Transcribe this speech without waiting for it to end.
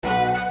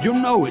You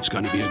know it's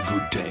going to be a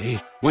good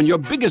day when your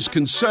biggest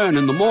concern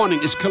in the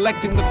morning is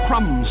collecting the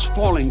crumbs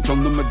falling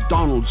from the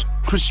McDonald's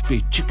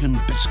crispy chicken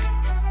biscuit.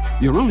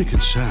 Your only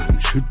concern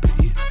should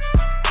be,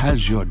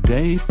 has your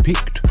day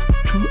peaked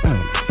too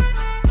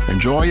early?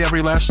 Enjoy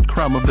every last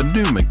crumb of the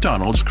new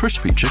McDonald's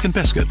crispy chicken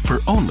biscuit for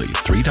only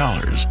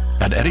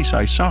 $3. Add any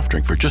size soft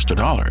drink for just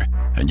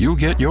 $1, and you'll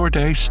get your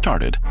day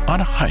started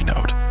on a high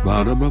note.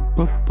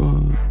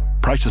 Ba-da-ba-ba-ba.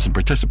 Prices and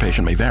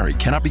participation may vary.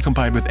 Cannot be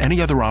combined with any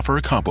other offer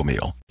or combo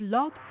meal.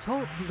 Blog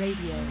Talk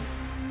Radio.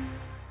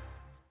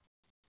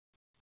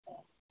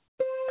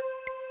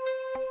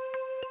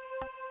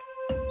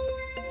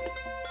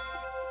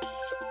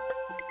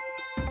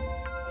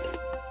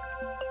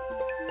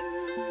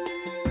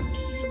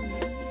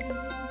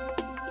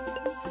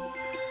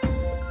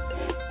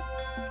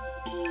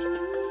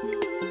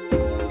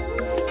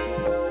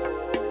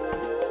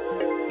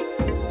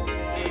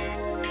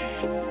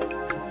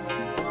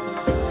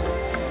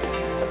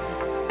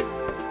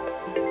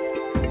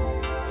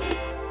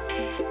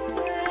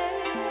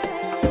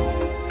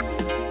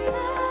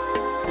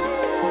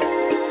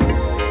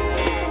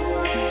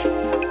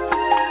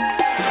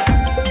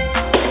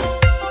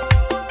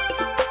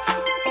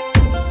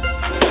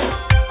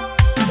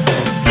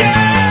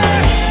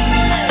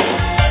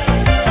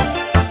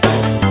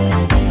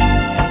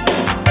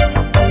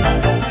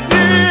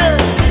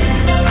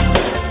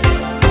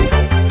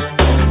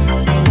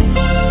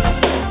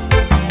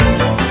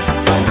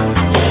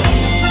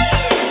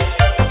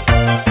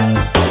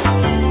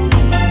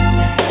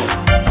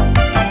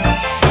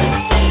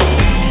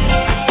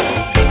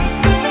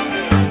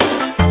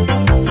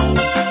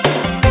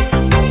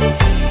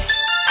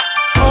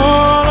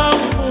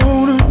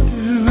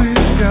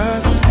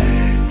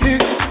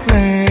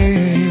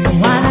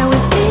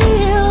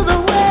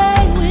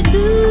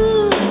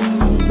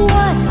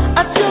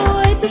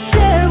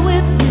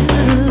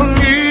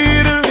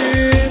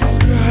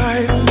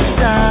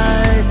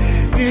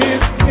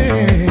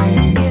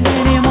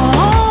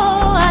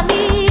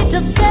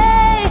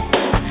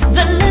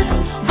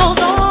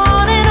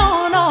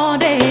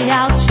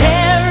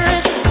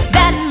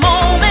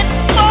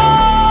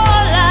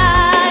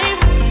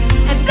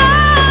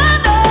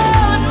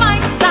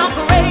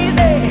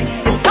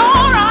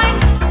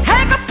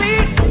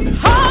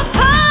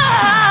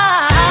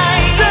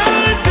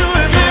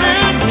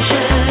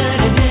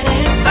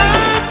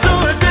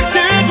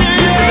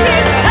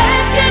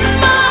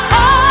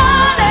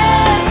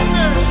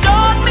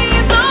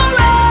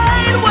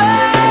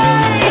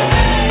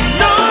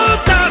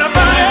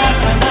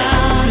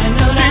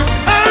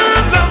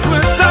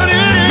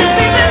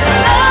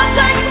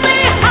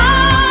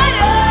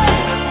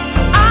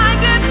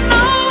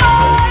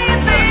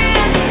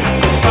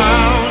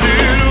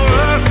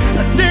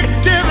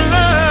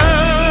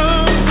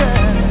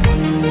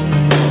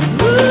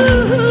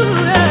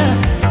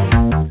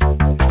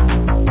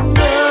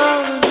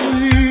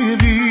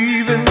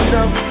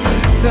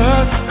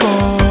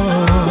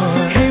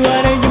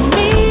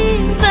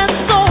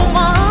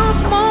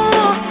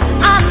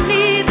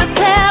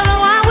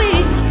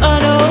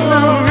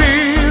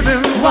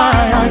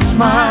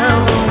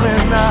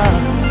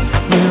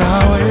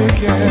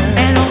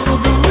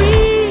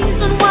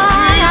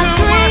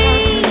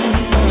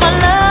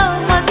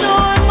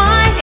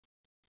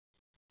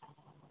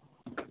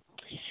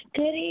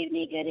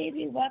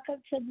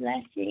 Welcome to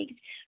Blessings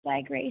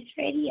by Grace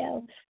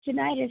Radio.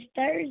 Tonight is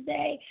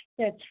Thursday,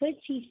 the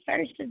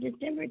 21st of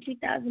December,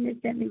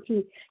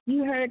 2017.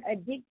 You heard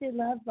Addicted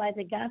Love by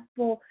the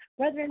Gospel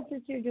Brother and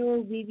Sister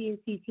duo, BB and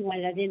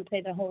CC1. I didn't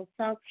play the whole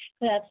song,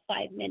 but that's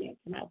 5 minutes,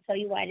 and I'll tell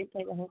you why I didn't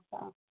play the whole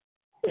song.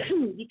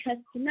 Because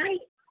tonight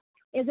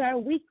is our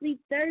weekly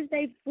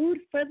Thursday Food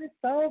for the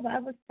Soul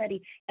Bible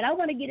study, and I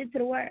want to get into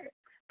the Word.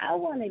 I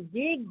want to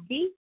dig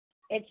deep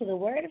into the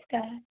Word of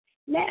God.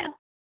 Now,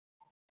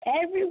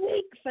 every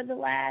week for the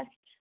last,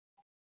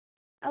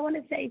 I want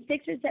to say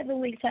 6 or 7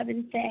 weeks, I've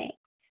been saying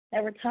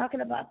that we're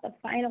talking about the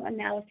final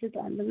analysis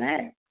on the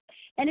matter.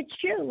 And it's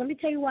true. Let me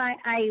tell you why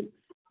I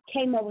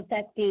came up with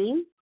that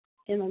theme,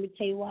 and let me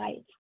tell you why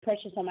it's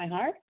precious on my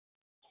heart.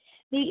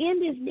 The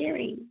end is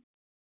nearing,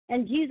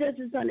 and Jesus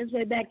is on his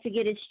way back to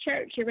get his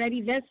church, a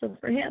ready vessel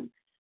for him.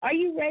 Are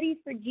you ready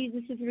for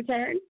Jesus'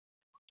 return?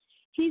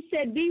 He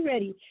said, be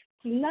ready.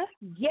 Do not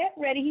get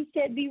ready. He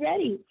said, be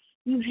ready.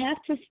 You have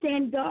to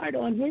stand guard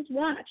on his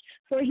watch,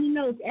 for he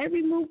knows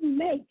every move we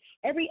make,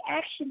 every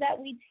action that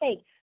we take.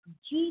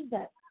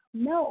 Jesus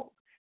knows.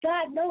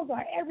 God knows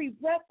our every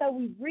breath that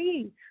we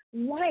breathe.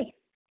 Life,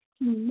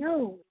 he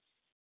knows.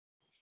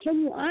 Can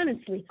you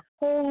honestly,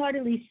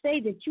 wholeheartedly say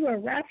that you are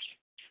raptured?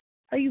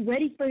 Are you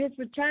ready for his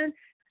return?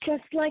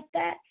 Just like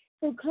that,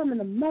 he'll come in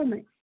a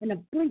moment, in a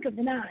blink of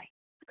an eye,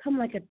 come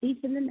like a thief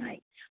in the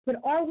night. But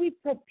are we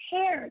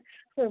prepared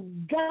for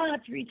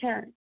God's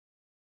return?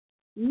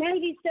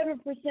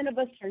 97% of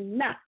us are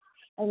not,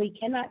 and we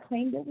cannot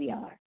claim that we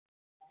are.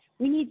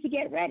 We need to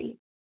get ready.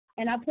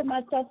 And I put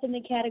myself in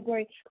the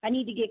category, I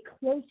need to get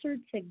closer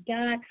to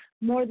God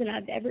more than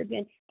I've ever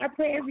been. I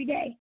pray every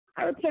day.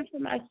 I repent for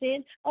my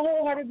sins. I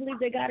wholeheartedly believe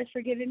that God has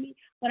forgiven me,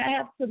 but I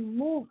have to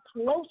move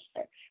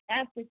closer. I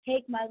have to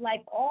take my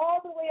life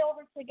all the way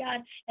over to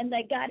God and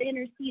let God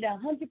intercede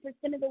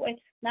 100% of the way,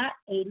 not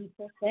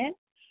 80%,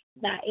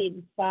 not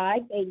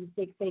 85,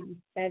 86,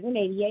 87,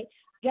 88.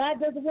 God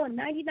doesn't want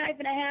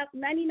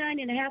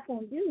 99.5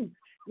 won't do,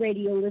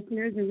 radio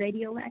listeners and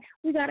radio land.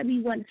 We got to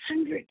be 100%.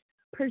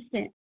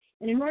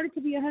 And in order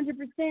to be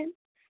 100%,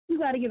 you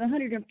got to give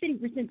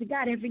 150% to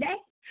God every day.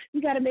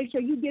 You got to make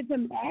sure you give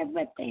him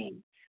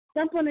everything.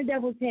 Stomp on the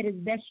devil's head as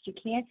best you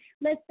can.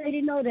 Let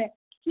Satan know that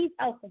he's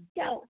out the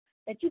door,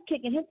 that you're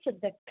kicking him to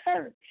the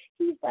curb.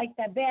 He's like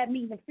that bad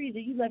meat in the freezer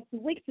you left 2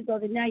 weeks ago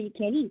that now you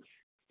can't eat.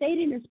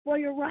 Satan is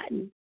spoiled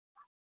rotten.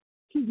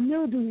 He's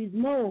mildew, he's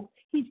mold,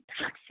 he's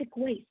toxic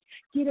waste.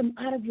 Get him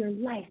out of your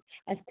life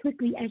as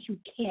quickly as you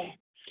can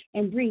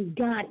and bring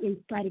God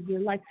inside of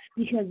your life,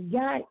 because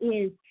God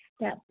is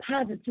that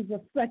positive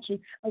reflection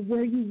of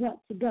where you want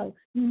to go.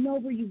 You know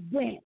where you've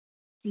been.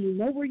 Do you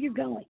know where you're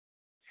going?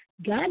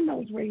 God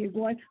knows where you're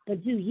going,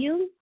 but do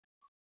you?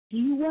 Do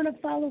you want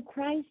to follow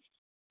Christ?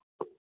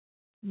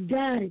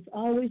 God is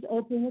always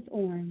open with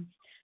arms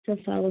to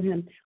follow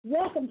him.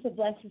 Welcome to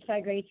Blessings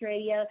by Grace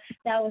Radio.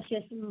 That was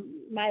just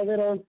my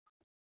little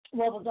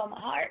what was on my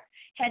heart.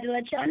 Had to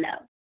let y'all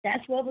know.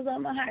 That's what was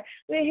on my heart.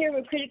 We're here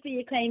with critically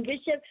acclaimed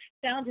Bishop,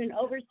 founder and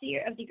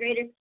overseer of the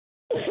Greater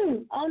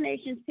All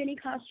Nations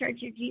Pentecost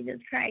Church of Jesus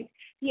Christ.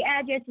 The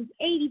address is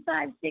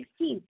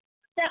 8516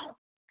 South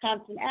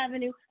Compton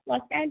Avenue,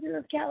 Los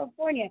Angeles,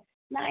 California,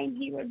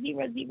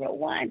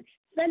 90001.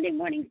 Sunday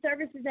morning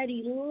services at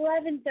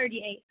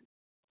 11:30 a.m.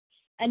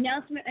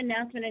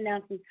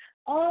 Announcement.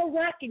 All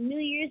rockin' New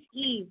Year's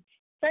Eve,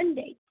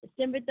 Sunday,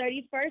 December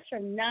 31st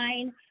from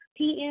 9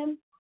 p.m.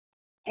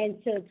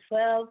 until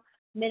 12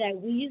 midnight.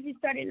 We usually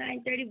start at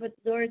 9:30, but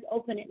the doors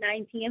open at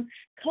 9 p.m.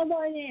 Come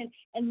on in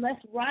and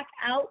let's rock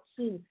out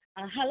to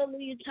a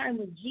hallelujah time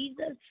with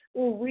Jesus.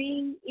 We'll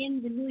ring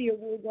in the new year.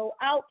 We'll go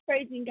out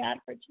praising God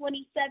for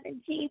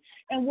 2017,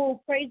 and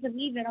we'll praise him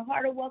even a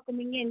harder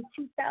welcoming in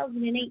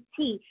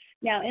 2018.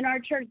 Now, in our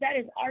church, that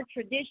is our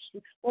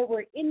tradition, where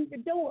we're in the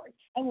doors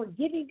and we're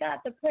giving God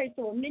the praise.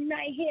 So when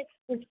midnight hits,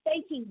 we're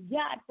thanking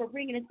God for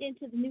bringing us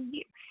into the new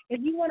year.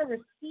 If you want to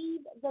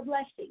receive the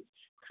blessings,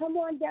 come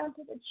on down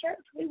to the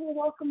church. We will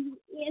welcome you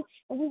in,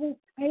 and we will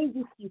pray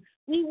with you.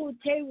 We will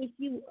pray with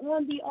you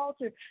on the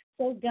altar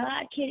so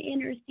God can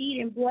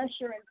intercede and bless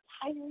your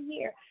entire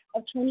year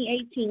of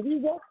 2018. We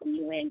welcome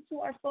you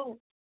into our fold.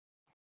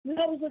 We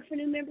always look for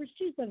new members,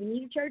 too, so if you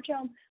need a church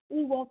home,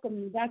 we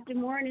welcome you. Dr.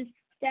 Moore and his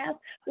staff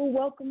will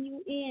welcome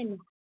you in.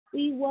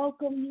 We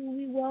welcome you.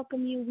 We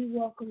welcome you. We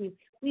welcome you.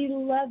 We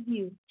love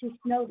you. Just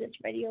know this,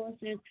 radio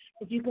listeners.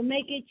 If you can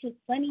make it to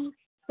sunny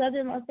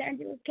Southern Los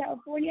Angeles,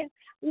 California,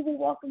 we will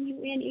welcome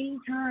you in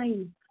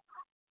anytime.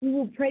 We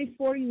will pray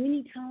for you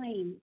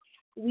anytime.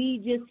 We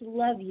just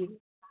love you.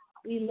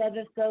 We love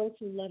those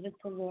who love us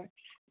the Lord.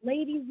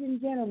 Ladies and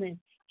gentlemen,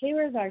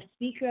 here is our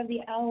speaker of the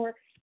hour.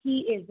 He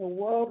is a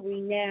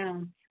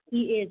world-renowned.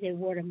 He is a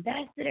word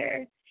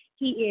ambassador.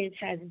 He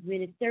has his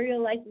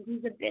ministerial license.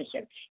 He's a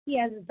bishop. He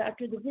has his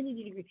doctorate of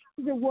divinity degree.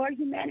 He's a world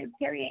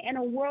humanitarian and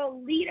a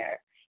world leader.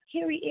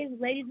 Here he is,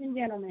 ladies and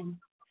gentlemen.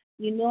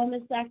 You know him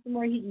as Dr.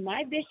 Moore. He's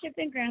my bishop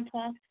and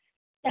grandpa,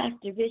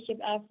 Dr. Bishop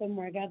Alfred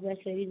Moore. God bless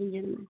you, ladies and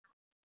gentlemen.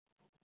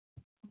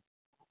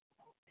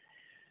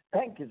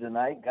 Thank you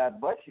tonight.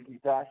 God bless you,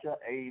 Ketasha.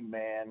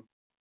 Amen.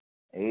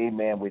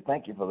 Amen. We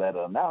thank you for that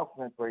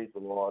announcement. Praise the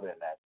Lord. And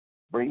that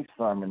brief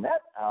sermon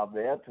that out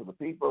there to the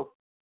people.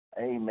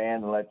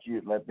 Amen. Let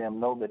them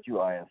know that you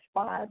are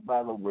inspired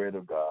by the word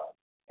of God.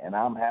 And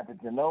I'm happy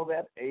to know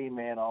that.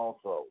 Amen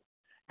also.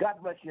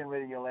 God bless you in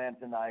Radio Land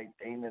tonight.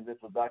 Amen. This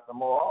is Dr.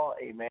 Moore.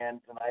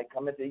 Amen. Tonight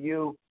coming to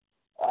you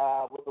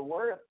with a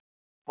word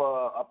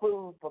for a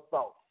food for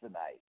thought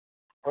tonight.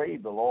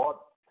 Praise the Lord.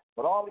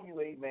 But all of you,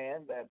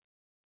 amen, that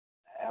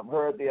have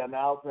heard the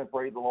announcement,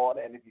 praise the Lord.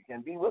 And if you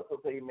can be with us,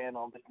 amen,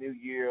 on this new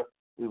year,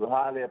 we would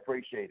highly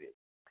appreciate it.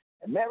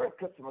 And Merry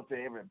Christmas to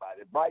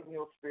everybody. Brighten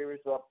your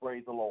spirits up,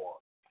 praise the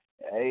Lord.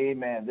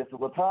 Amen. This is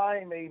a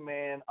time,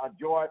 amen, a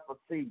joyful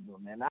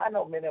season. And I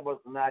know many of us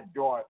are not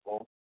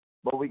joyful,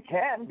 but we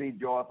can be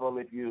joyful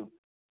if you,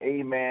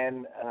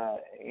 amen,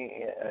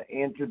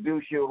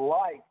 introduce your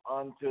life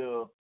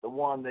unto the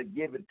one that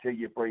give it to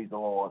you, praise the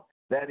Lord.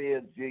 That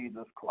is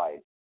Jesus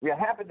Christ. We are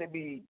happy to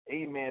be,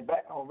 amen,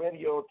 back on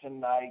radio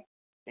tonight,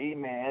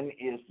 amen,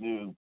 is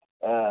to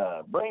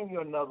bring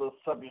you another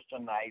subject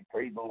tonight,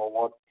 praise the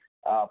Lord.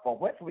 From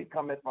whence we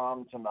coming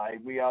from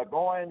tonight, we are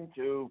going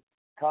to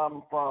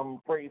come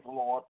from, praise the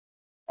Lord,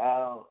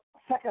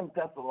 2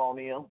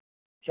 Thessalonians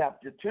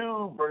chapter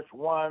 2, verse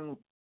 1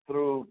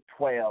 through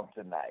 12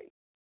 tonight.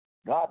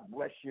 God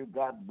bless you,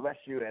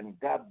 and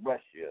God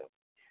bless you.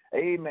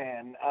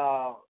 Amen.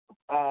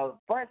 2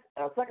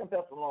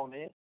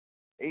 Thessalonians,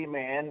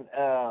 amen,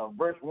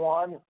 verse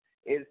 1,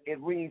 it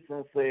reads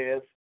and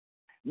says,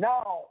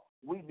 Now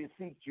we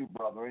beseech you,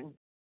 brethren,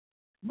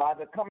 by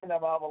the coming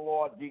of our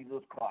Lord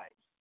Jesus Christ,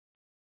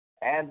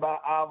 and by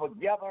our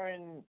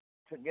gathering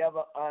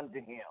together unto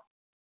him,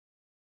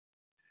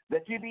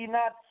 that ye be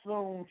not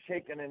soon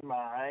shaken in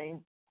mind,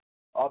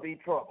 or be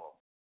troubled,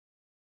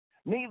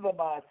 neither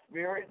by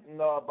spirit,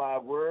 nor by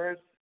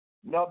words,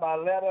 nor by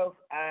letters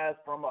as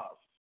from us.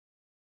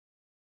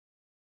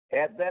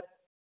 At that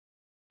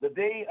the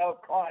day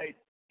of Christ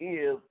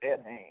is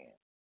at hand.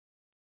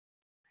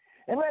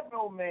 And let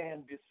no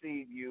man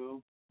deceive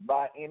you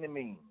by any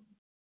means,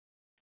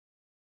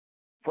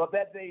 for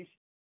that day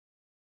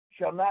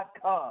shall not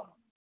come,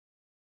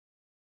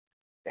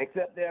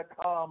 except there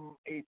come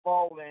a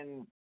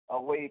falling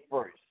away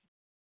first,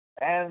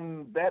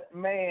 and that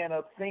man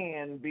of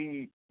sin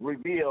be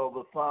revealed,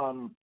 the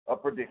son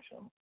of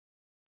perdition,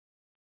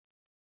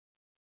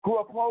 who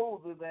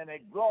opposes and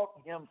exalts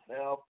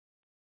himself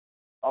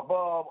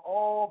above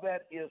all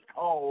that is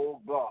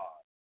called God,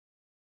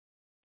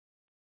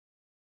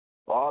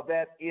 or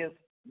that is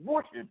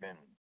worshiping,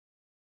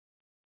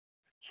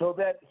 so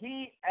that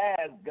he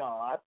as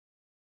God,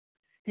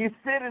 he's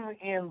sitting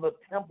in the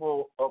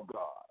temple of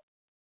God,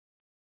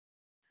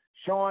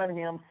 showing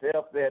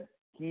himself that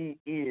he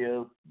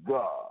is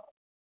God.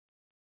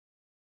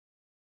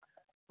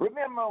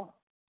 Remember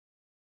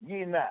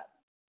ye not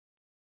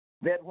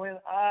that when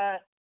I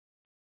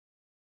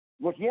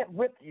was yet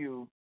with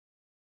you,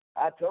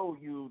 I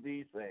told you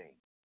these things.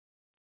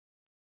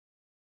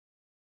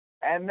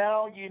 And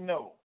now ye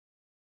know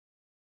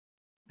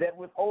that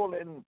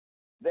withholding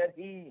that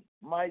he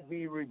might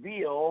be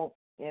revealed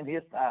in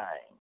his time.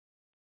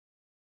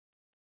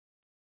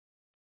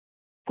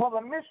 For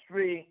the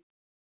mystery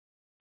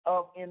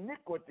of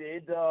iniquity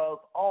does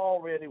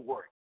already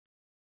work.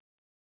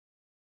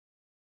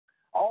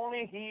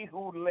 Only he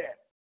who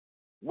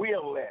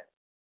will let,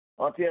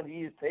 until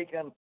he is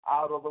taken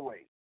out of the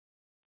way.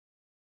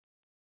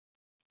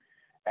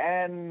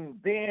 And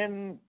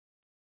then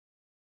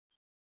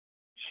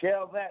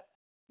shall that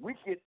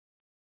wicked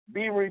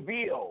be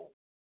revealed,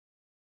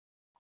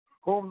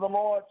 whom the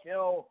Lord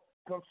shall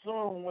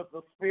consume with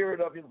the spirit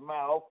of his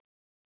mouth,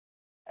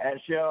 and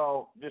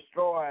shall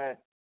destroy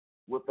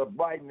with the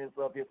brightness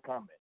of his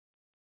coming.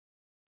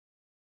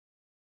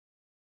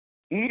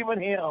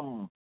 Even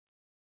him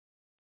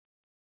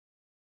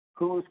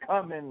whose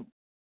coming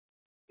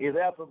is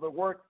after the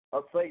work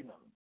of Satan,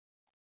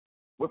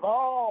 with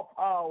all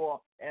power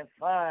and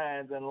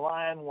signs and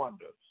lying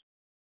wonders,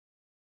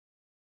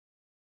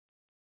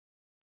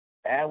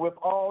 and with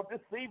all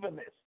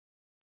deceivingness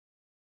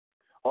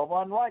of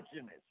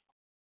unrighteousness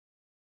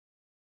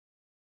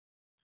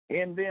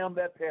in them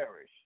that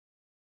perish,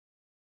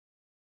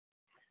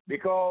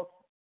 because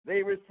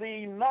they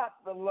receive not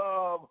the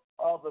love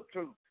of the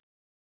truth,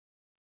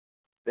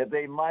 that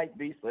they might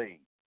be saved.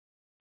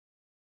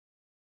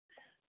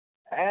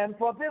 And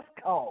for this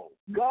cause,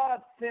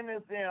 God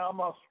sendeth them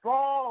a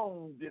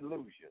strong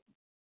delusion,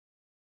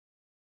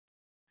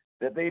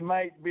 that they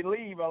might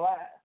believe a lie,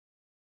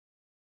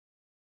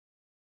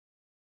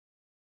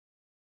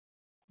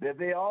 that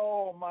they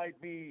all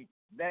might be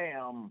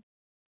damned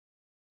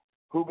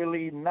who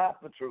believe not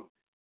the truth,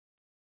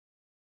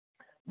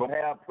 but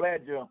have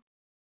pleasure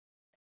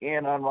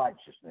in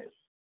unrighteousness.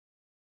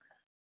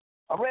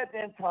 I read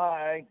the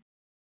entire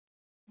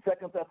 2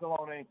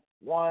 Thessalonians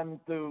 1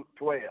 through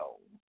 12.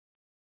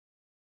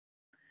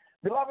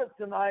 Beloved,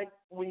 tonight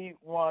we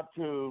want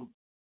to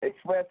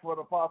express what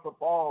Apostle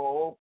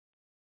Paul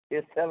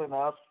is telling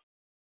us.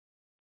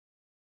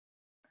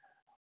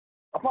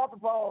 Apostle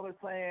Paul is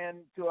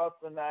saying to us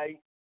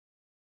tonight,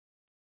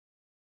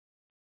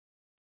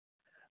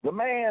 the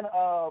man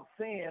of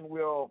sin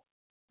will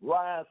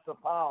rise to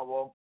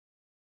power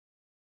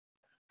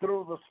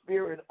through the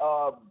spirit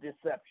of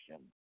deception.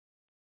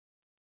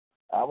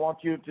 I want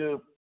you to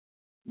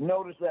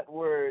notice that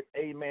word,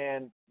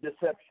 amen,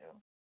 deception.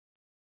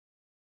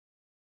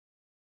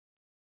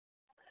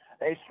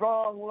 A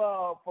strong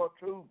love for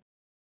truth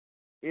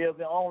is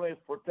the only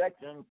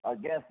protection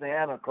against the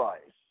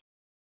Antichrist.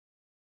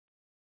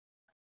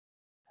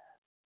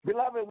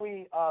 Beloved,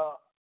 we are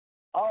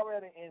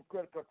already in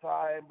critical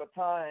time, but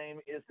time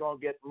is going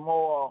to get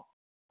more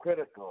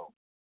critical.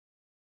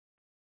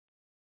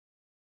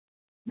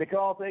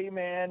 Because,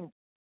 amen,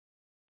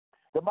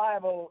 the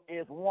Bible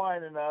is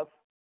warning us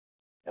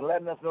and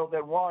letting us know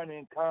that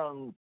warning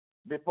comes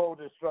before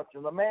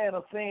destruction. The man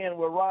of sin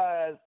will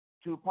rise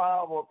to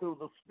power through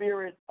the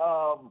spirit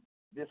of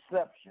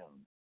deception.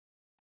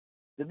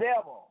 The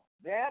devil,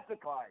 the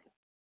Antichrist,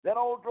 that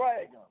old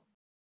dragon,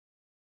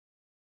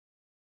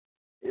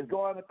 is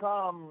going to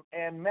come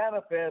and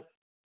manifest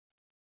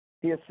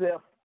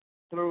himself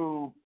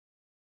through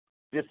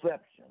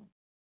deception,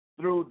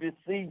 through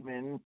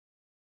deceiving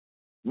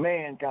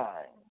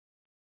mankind.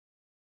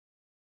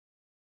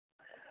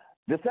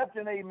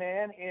 Deception,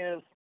 amen,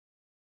 is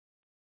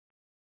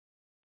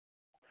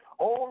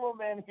older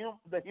than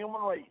the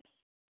human race.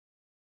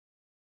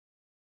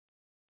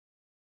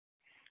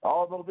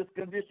 Although this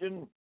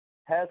condition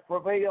has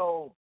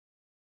prevailed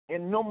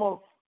in numerous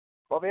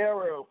of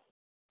areas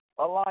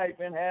of life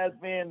and has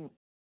been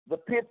the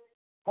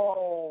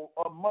pitfall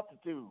of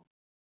multitude,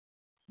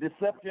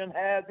 deception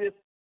has its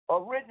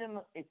origin.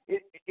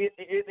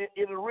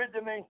 It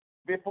originates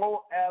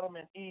before Adam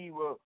and Eve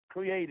were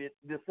created,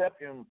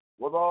 deception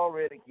was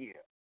already here.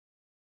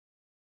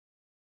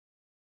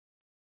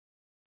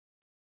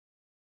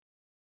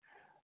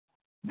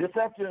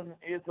 Deception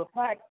is the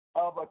fact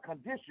of a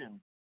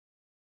condition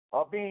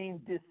of being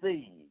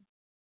deceived.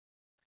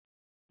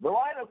 The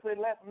writer said,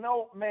 let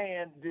no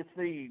man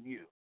deceive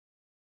you,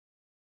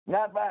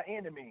 not by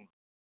any means.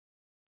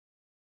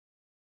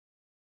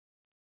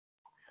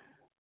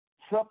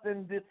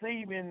 Something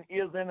deceiving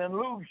is an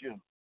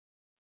illusion,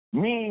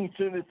 means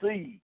to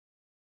deceive,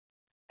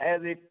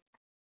 as if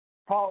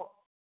thought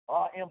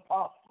are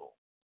impossible.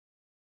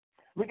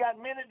 We got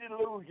many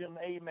delusions,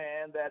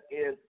 amen, that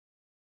is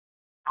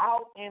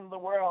out in the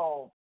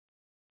world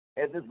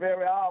at this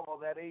very hour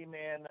that,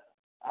 amen,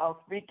 I'm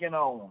speaking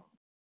on.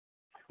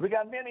 We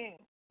got many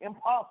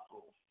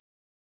impostors,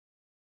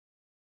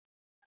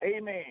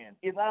 amen,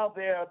 is out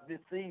there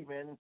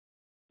deceiving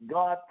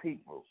God's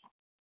people,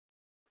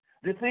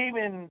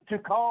 deceiving to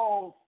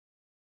cause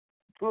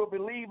to a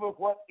believer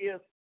what is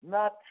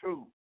not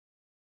true.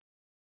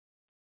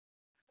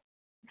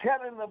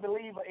 Telling the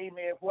believer,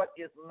 amen, what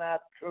is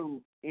not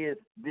true is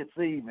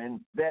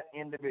deceiving that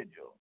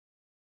individual.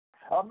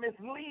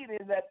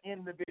 Misleading that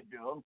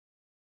individual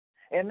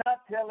and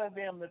not telling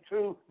them the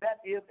truth, that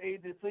is a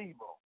deceiver.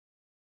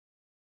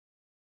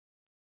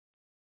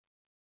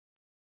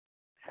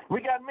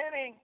 We got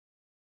many,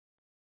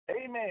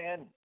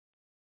 amen,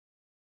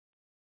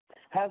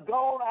 has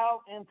gone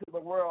out into the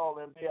world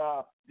and they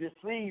are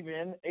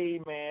deceiving,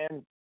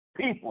 amen,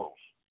 peoples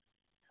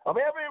of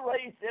every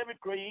race, every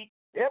creed,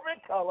 every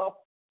color.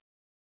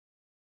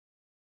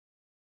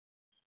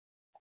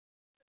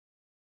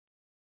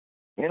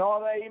 In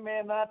order,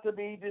 amen, not to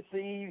be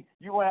deceived,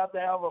 you have to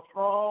have a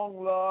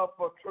strong love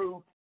for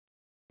truth.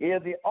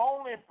 Is the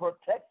only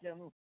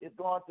protection is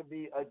going to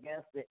be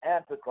against the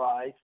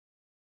Antichrist,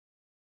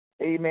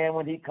 amen,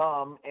 when he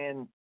comes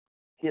in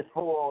his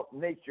full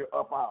nature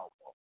of power.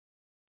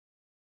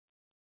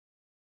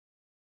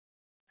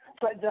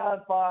 St.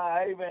 John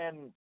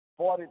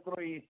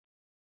 5:43,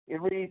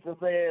 it reads and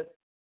says,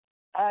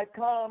 I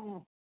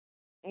come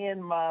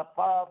in my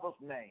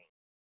Father's name,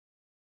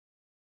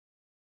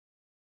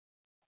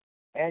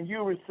 and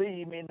you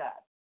receive me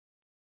not.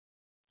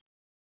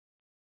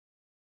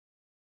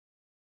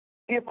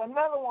 If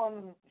another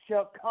one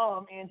shall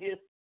come in his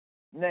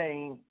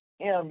name,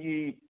 him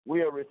ye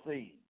will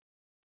receive.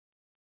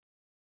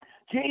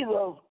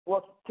 Jesus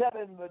was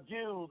telling the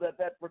Jews at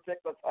that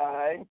particular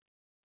time,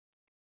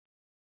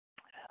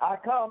 I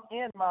come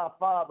in my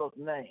Father's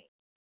name.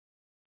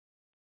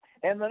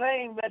 And the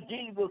name that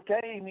Jesus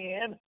came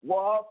in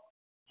was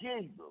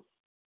Jesus.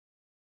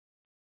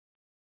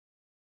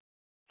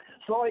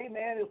 So,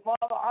 amen, his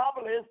father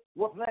obviously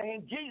was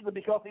named Jesus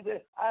because he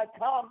said, I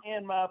come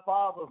in my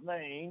Father's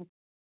name,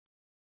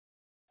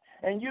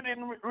 and you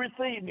didn't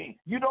receive me.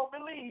 You don't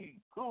believe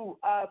who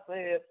I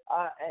said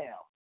I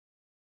am.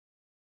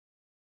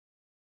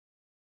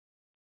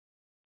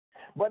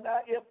 But now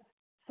if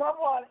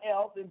someone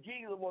else, and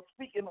Jesus was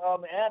speaking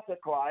of the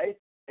Antichrist,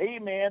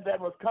 amen, that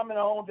was coming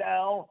on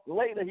down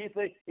later, he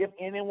said, if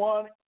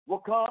anyone will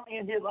come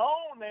in his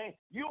own name,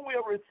 you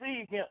will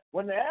receive him.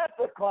 When the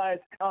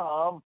Antichrist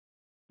comes,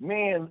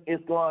 men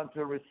is going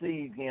to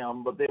receive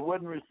him, but they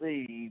wouldn't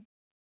receive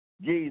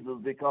Jesus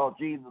because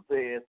Jesus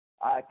said,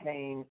 I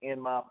came in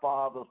my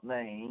Father's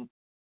name,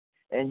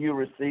 and you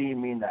receive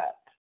me not.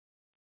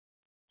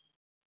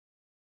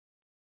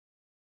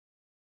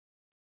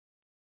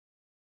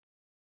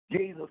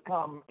 Jesus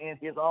come in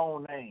his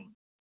own name.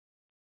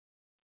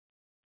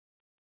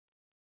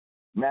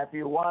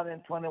 Matthew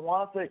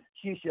 1:21 says,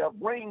 she shall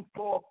bring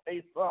forth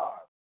a son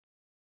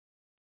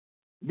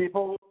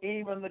before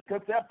even the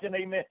conception,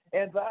 amen.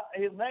 And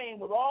his name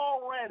was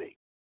already,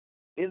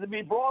 is to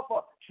be brought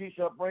forth. She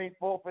shall bring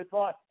forth a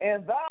son,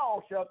 and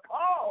thou shalt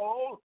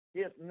call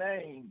his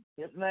name.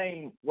 His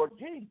name was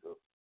Jesus.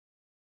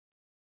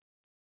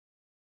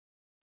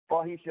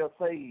 For he shall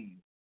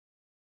save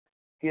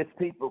his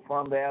people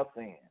from their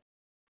sins.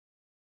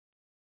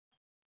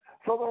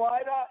 So the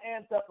writer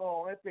and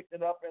Thessalonians picked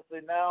it up and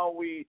said, now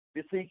we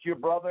beseech you,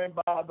 brethren,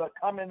 by the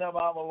coming of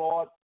our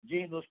Lord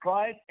Jesus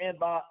Christ and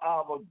by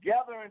our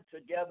gathering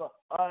together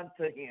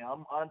unto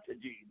him, unto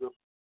Jesus,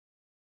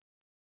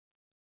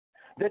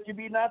 that you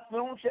be not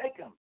soon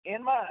shaken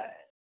in mind.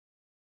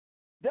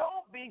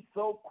 Don't be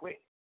so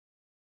quick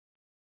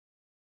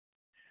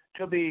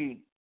to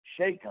be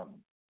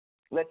shaken.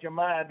 Let your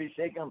mind be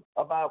shaken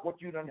about what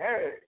you done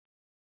heard,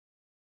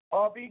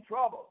 or be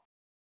troubled.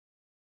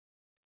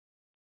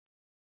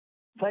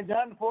 St.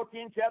 John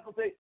 14 chapter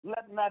says,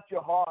 let not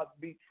your heart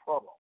be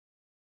troubled.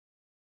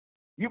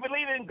 You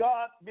believe in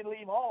God,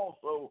 believe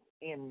also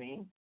in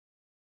me.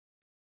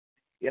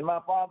 In my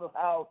Father's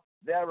house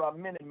there are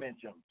many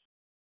mansions.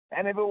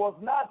 And if it was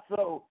not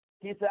so,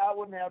 he said, I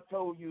wouldn't have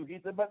told you. He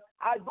said, but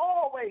I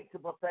go away to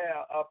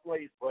prepare a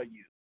place for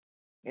you.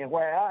 And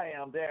where I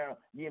am, there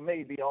ye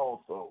may be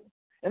also.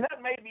 And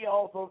that may be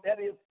also, that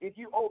is, if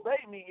you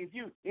obey me,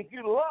 if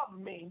you love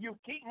me, you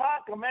keep my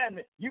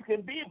commandment, you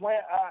can be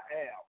where I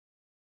am.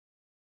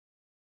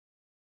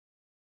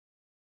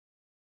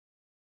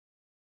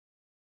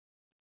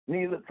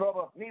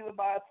 neither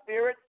by a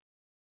spirit.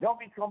 Don't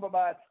be troubled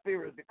by a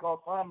spirit, because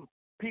some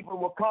people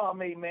will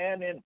come,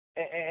 amen, and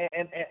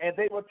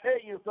they will tell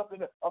you something.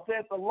 Or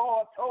says, the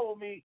Lord told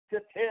me to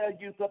tell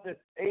you something.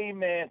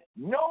 Amen.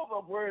 Know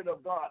the word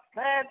of God.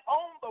 Stand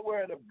on the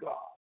word of God.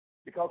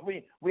 Because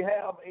we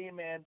have,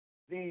 amen,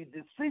 the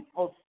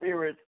deceitful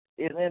spirit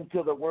is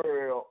into the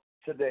world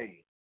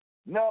today.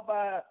 Not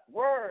by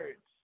words.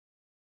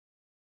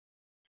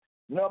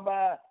 Not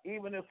by,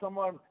 even if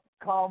someone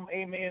come,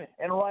 amen,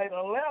 and write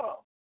a letter.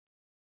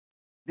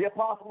 The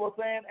apostle was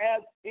saying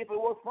as if it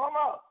was from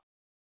us.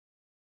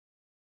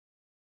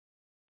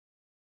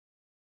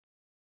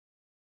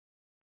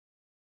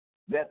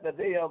 That the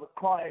day of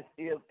Christ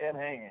is at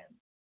hand.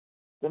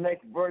 The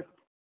next verse,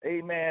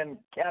 amen,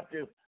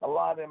 captures a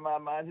lot in my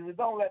mind. He said,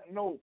 don't let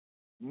no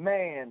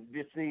man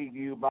deceive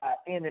you by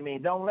enemy.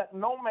 Don't let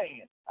no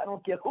man, I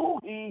don't care who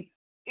he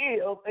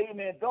is,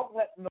 amen, don't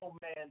let no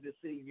man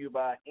deceive you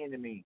by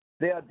enemy.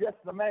 They are just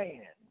a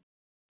man.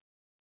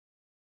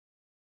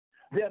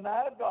 They're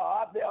not a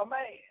God, they're a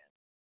man.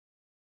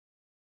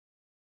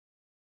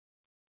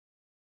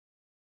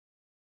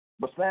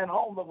 But stand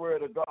on the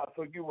word of God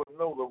so you will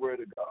know the word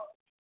of God.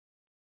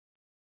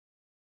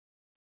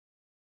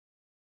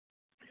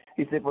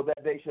 He said, for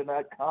that day shall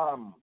not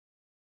come,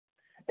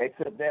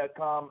 except there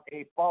come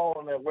a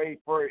falling away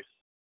first.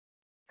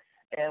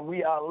 And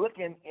we are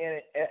looking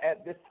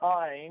at this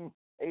time,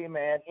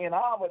 amen, in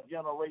our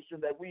generation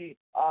that we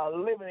are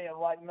living in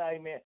right now,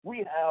 amen.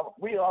 We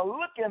are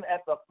looking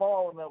at the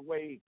falling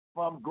away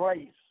from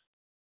grace.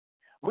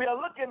 We are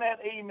looking at,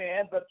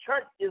 amen, the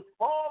church is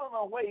falling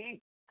away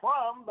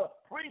from the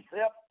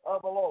precepts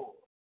of the Lord.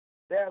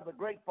 There's a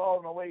great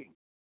falling away.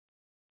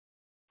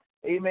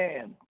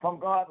 Amen. From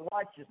God's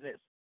righteousness.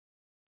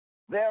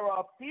 There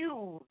are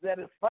few that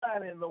is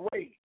finding the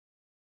way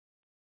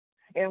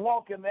and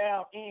walking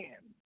therein.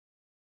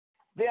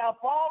 They are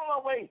falling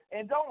away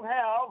and don't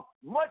have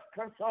much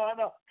concern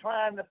of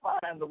trying to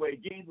find the way.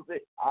 Jesus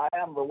said, I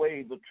am the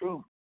way, the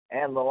truth,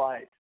 and the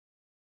life.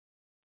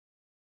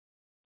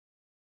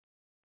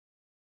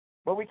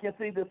 But we can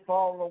see this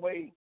falling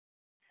away.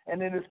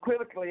 And it is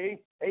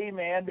critically,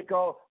 amen,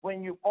 because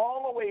when you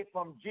fall away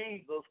from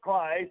Jesus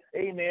Christ,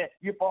 amen,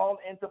 you fall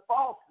into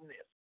falseness.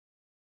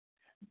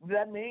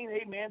 That means,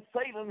 amen,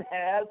 Satan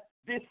has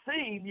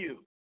deceived you.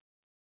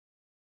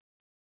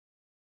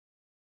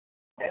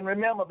 And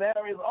remember,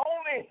 there is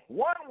only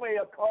one way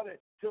according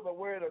to the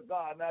word of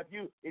God. Now,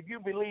 if you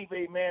believe,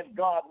 amen,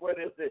 God, what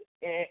is the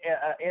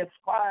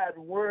inspired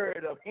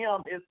word of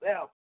him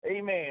himself,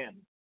 amen,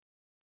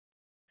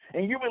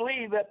 and you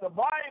believe that the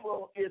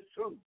Bible is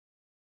true,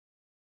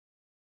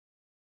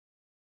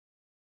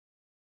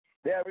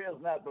 there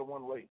is not but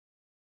one way.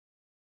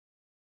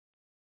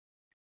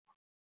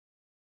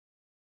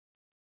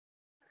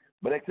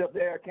 But except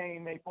there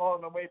came a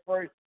falling away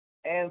first,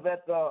 and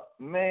that the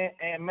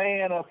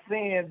man of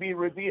sin be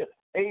revealed.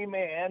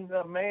 Amen.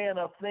 The man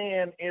of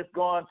sin is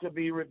going to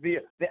be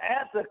revealed. The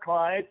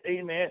Antichrist,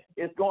 amen,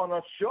 is going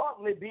to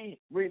shortly be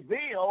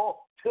revealed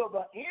to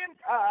the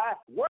entire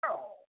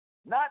world.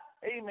 Not,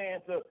 amen,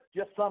 to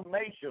just some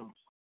nations,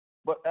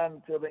 but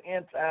unto the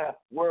entire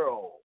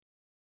world.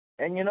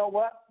 And you know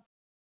what?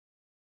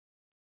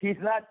 He's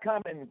not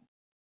coming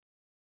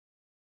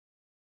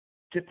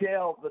to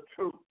tell the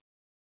truth.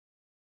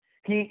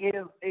 He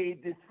is a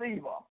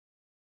deceiver.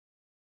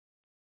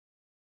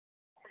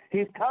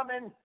 He's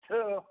coming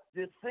to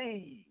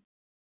deceive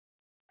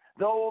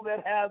those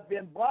that have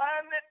been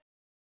blinded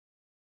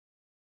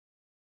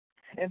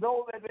and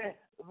those that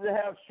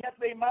have shut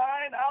their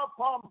mind out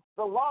from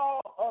the law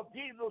of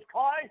Jesus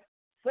Christ.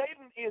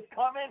 Satan is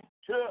coming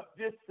to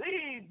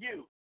deceive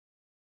you.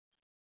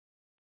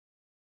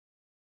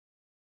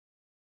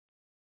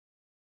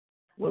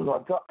 We're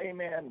going to talk,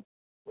 amen.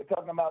 We're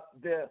talking about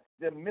the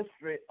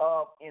mystery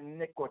of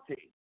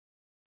iniquity.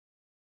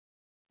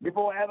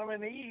 Before Adam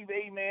and Eve,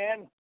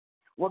 amen,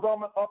 was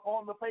up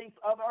on the face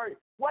of the earth.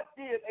 What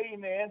did,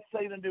 amen,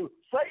 Satan do?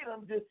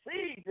 Satan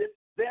deceived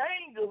the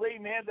angels,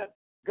 amen, that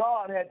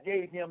God had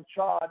gave him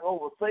charge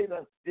over.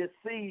 Satan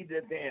deceived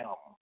them.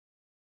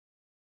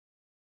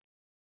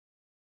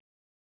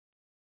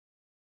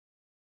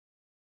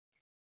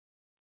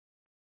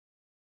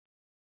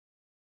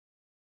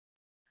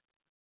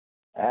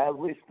 As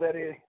we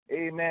study,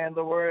 amen,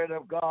 the word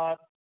of God,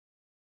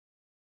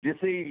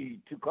 deceive,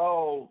 to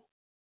call,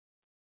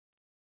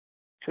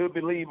 to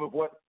believe of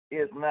what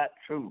is not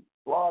true.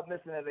 Lord,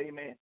 listen to that,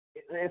 amen.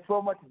 There's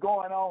so much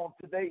going on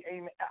today,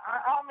 amen.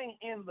 I mean,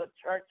 in the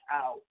church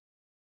house.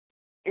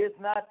 It's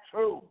not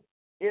true.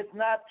 It's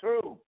not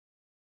true.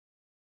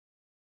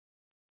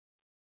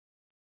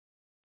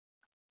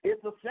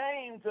 It's a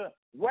shame to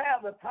wear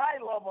the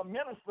title of a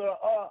minister,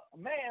 a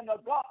man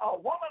of God, a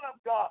woman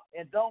of God,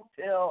 and don't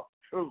tell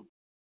truth.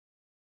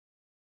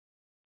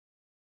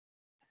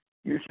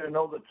 You should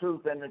know the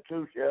truth, and the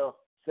truth shall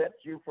set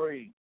you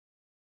free.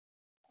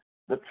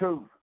 The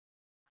truth.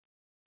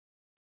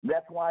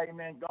 That's why,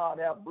 amen, God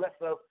have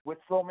blessed us with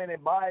so many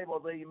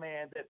Bibles,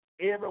 amen, that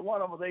every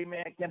one of us,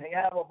 amen, can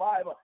have a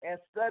Bible and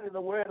study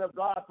the Word of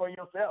God for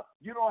yourself.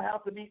 You don't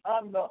have to be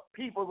under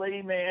people,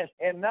 amen,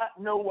 and not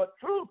know what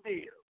truth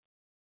is.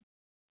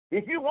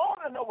 If you want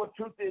to know what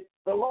truth is,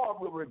 the Lord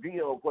will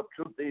reveal what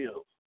truth is.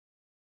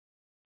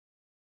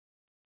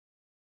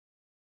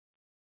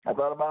 I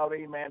thought about,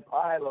 amen,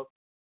 Pilate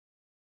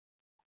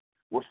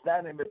was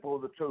standing before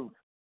the truth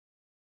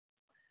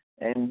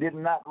and did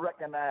not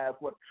recognize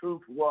what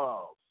truth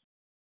was.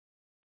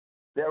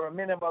 There are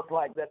many of us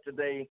like that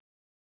today.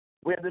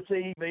 We're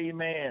deceived,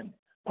 amen.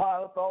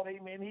 Pilate thought,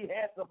 amen, he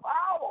had the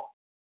power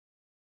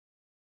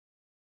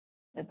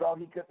and thought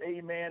he could,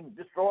 amen,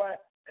 destroy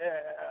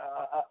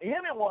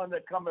anyone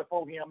that come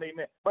before him,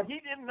 amen. But he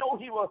didn't know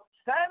he was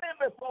standing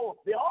before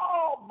the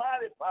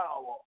almighty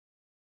power.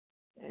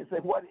 And he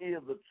said, what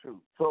is the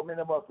truth? So many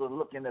of us are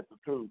looking at the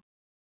truth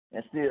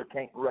and still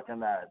can't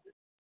recognize it.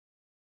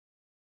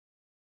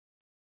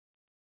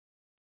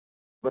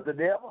 But the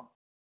devil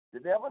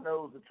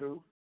knows the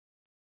truth.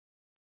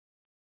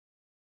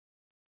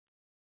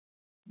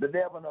 The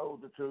devil knows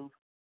the truth.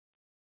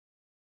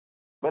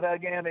 But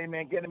again,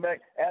 amen, getting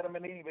back, Adam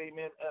and Eve,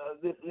 amen,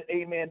 this,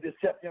 amen,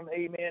 deception,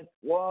 amen,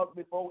 was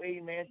before,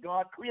 amen,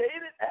 God created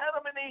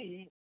Adam and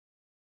Eve.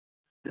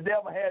 The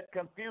devil had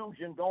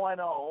confusion going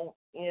on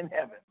in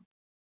heaven.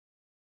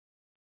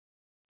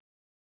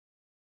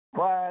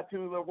 Prior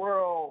to the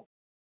world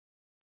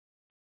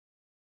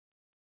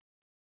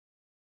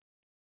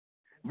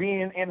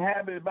being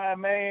inhabited by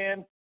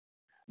man,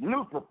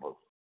 Lucifer,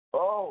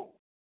 son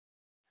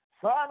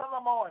of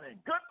the morning,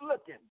 good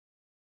looking.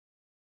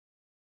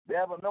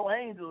 There were no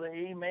angels,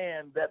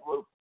 amen, that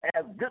was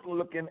as good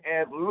looking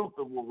as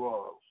Lucifer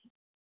was.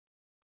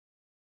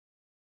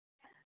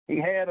 He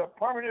had a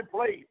permanent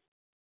place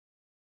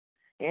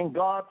in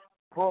God's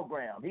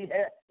program. He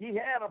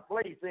had a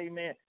place,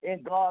 amen,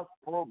 in God's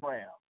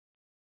program.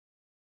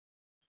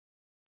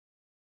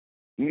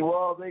 He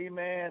was,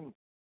 amen,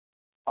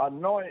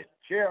 anointed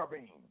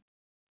cherubim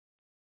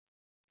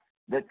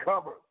that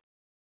covered.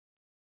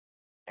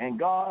 And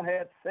God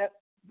had set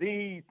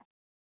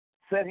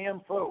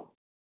him so.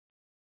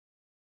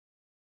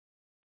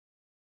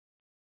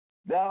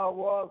 Thou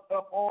was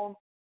up on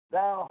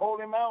thou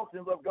holy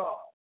mountains of God.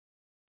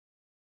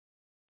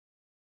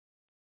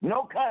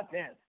 No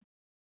contest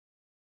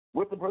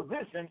with the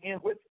position in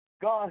which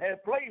God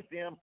had placed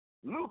him.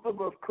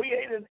 Lucifer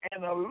created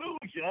an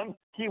illusion.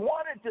 He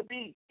wanted to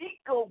be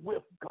equal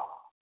with God.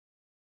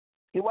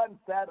 He wasn't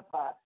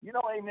satisfied. You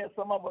know, amen,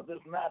 some of us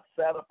is not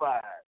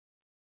satisfied.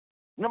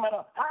 No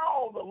matter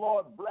how the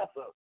Lord bless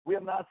us, we're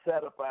not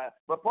satisfied.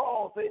 But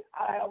Paul said,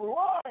 I have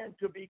learned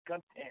to be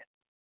content.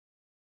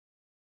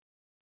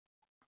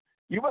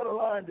 You better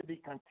learn to be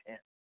content.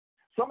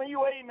 Some of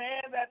you,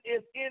 amen, that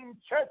is in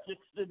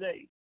churches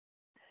today.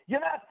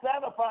 You're not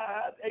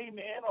satisfied,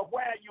 amen, of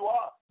where you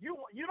are. You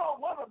don't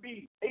want to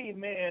be,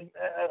 amen,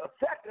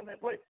 second in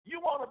place.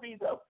 You want to be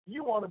head.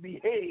 You want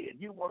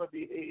to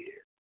be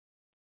head.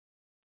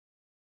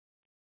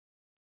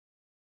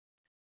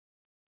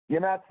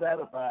 You're not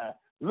satisfied.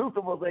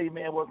 Lucifer's,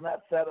 amen, was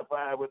not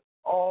satisfied with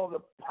all the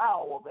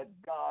power that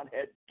God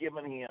had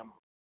given him.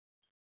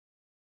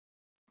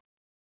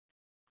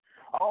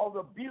 All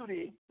the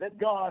beauty that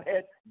God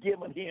had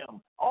given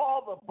him,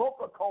 all the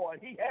vocal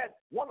cords. He had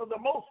one of the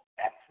most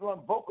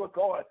excellent vocal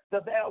cords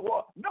that there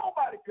was.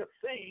 Nobody could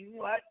sing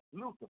like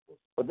Lucifer,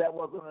 but that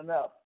wasn't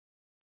enough.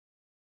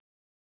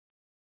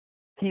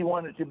 He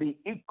wanted to be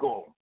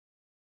equal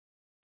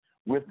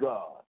with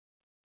God.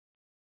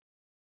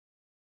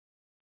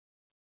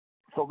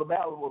 So the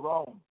battle was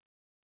on.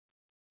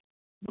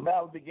 The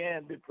battle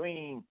began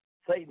between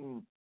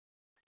Satan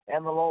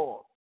and the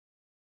Lord.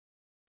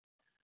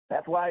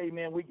 That's why,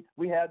 amen,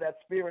 we have that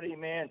spirit,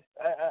 amen,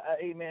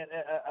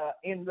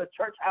 in the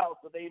church house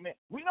of, amen.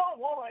 We don't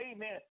want to,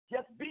 amen,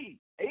 just be,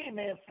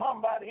 amen,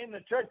 somebody in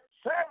the church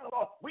serving the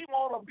Lord. We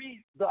want to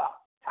be the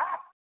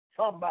top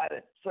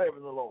somebody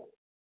serving the Lord.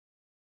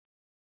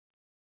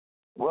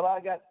 Well,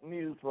 I got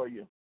news for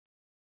you.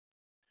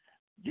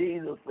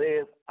 Jesus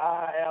says,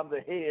 I am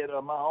the head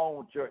of my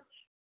own church.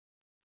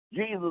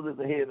 Jesus is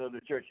the head of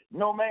the church.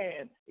 No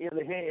man is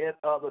the head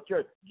of the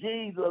church.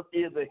 Jesus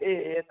is the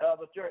head of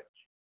the church.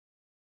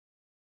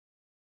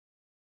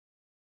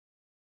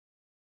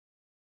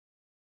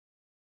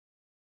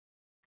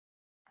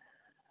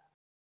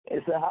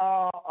 It said,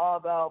 how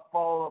art thou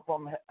fallen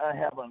from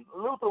heaven?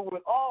 Luther,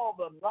 with all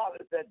the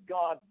knowledge that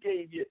God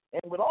gave you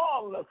and with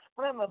all the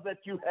splendor that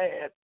you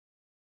had,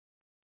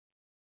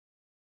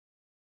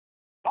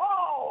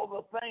 all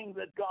the things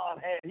that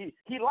God had,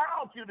 he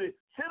allowed you to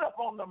sit up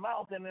on the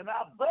mountain and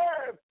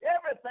observe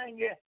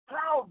everything.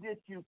 How did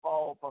you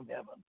fall from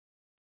heaven?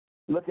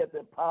 Look at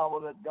the power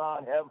that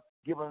God has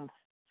given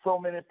so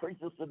many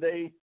preachers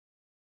today.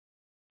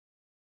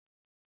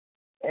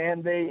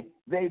 And they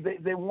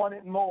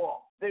wanted more.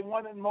 They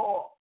wanted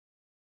more.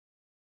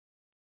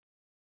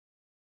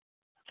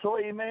 So,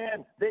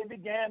 amen, they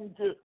began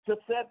to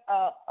set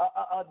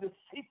a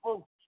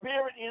deceitful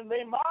spirit in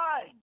their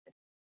mind.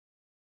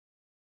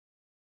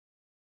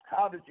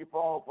 How did you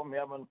fall from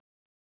heaven,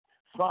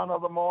 son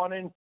of the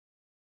morning?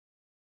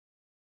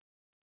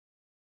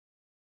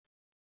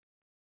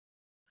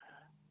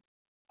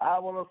 I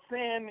will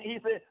ascend, he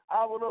said,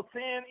 I will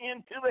ascend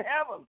into the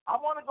heavens. I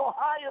want to go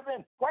higher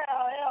than where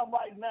I am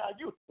right now.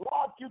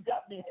 Lord, you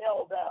got me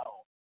held down.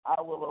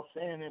 I will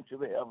ascend into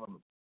the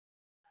heavens.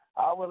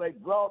 I will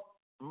exalt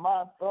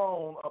my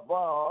throne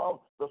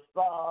above the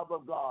stars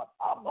of God.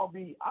 I'm gonna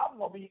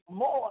be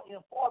more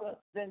important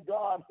than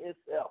God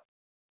Himself.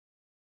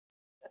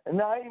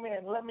 Now,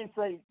 amen. Let me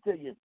say to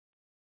you,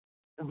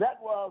 that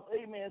was,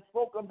 amen,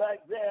 spoken back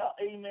there,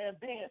 amen,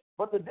 then.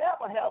 But the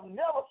devil have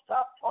never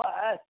stopped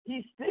trying.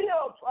 He's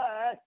still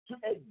trying to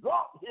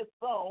exalt his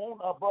throne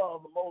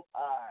above the Most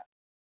High.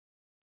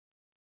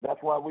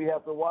 That's why we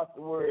have to watch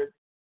the word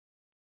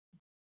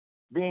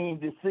being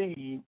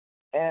deceived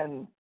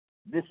and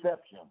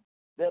deception.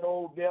 That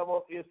old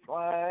devil is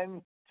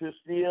trying to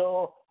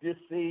still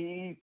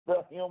deceive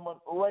the human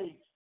race.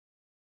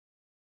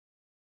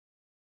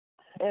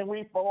 And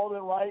we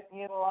falling right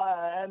in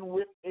line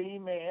with,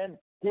 amen,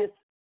 he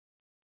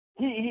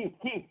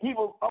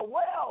was a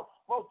well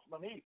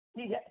spokesman.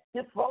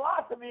 His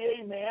philosophy,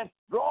 amen,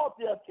 draws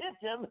the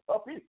attention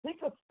of people. He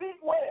could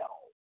speak well.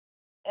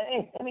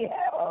 And he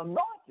had an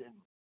anointing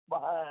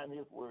behind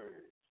his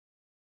words.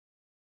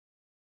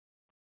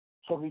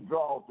 So he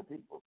draws the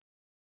people.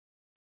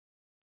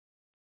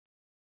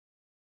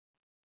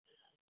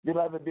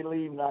 Beloved,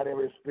 believe not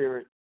every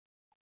spirit,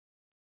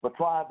 but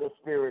try the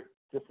spirit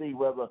to see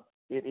whether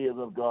it is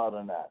of God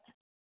or not.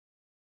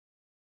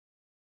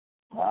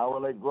 I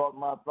will exalt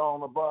my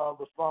throne above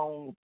the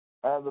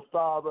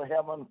stars of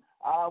heaven.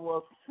 I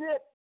will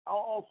sit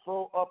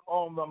also up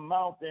on the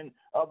mountain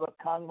of the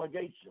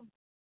congregation.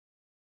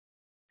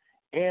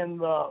 In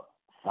the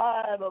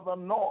side of the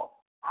north,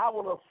 I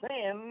will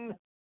ascend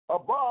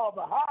above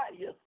the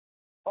highest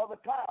of the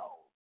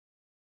clouds.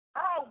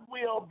 I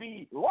will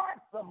be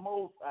like the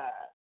Most High.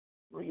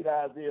 Read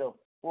Isaiah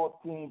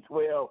 14,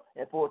 12,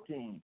 and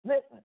 14.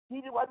 Listen,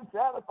 he wasn't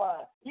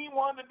satisfied. He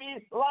wanted to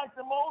be like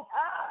the Most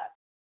High.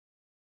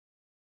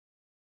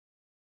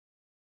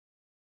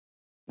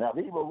 Now,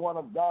 he was one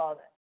of God's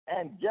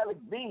angelic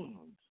beings.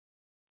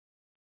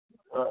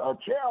 A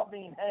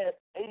cherubim had,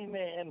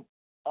 amen,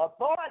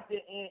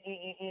 authority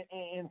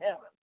in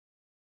heaven.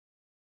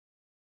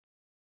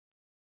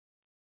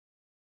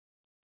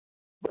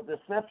 But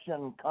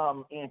deception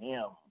come in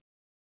him.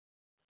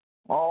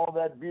 All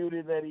that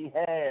beauty that he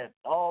had,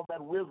 all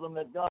that wisdom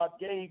that God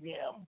gave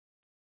him,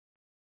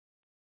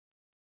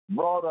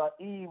 brought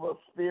an evil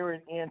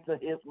spirit into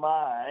his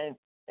mind.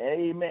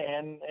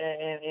 Amen.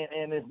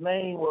 And his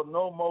name was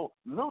no more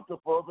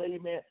Lucifer,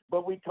 amen,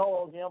 but we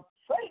call him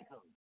Satan.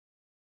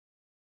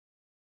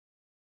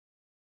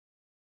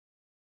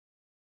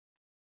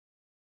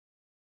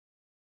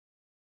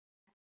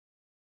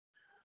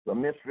 The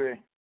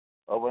mystery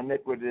of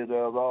iniquity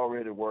does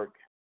already work.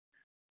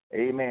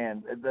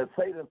 Amen. The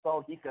Satan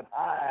thought he could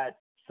hide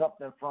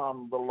something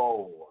from the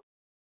Lord.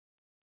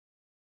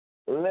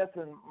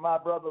 Listen, my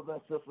brothers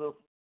and sisters,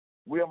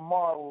 we're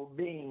mortal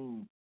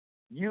beings.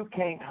 You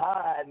can't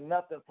hide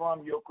nothing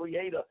from your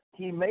Creator.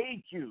 He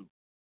made you.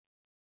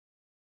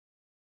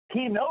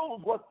 He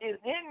knows what is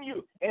in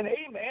you. And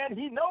amen,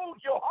 he knows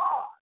your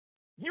heart.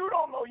 You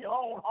don't know your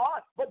own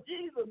heart, but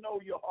Jesus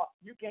knows your heart.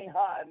 You can't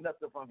hide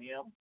nothing from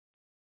him.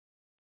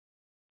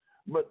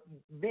 But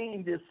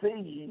being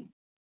deceived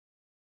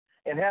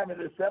and having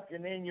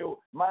deception in your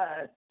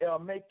mind, it'll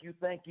make you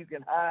think you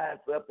can hide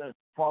something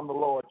from the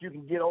Lord. You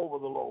can get over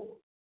the Lord.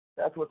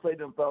 That's what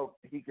Satan thought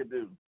he could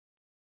do.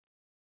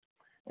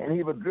 And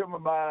he was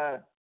driven by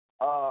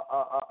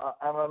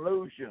an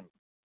illusion,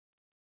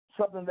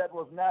 something that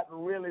was not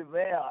really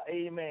there.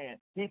 Amen.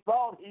 He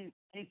thought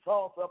he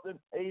saw something,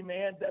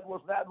 amen, that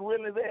was not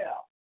really there.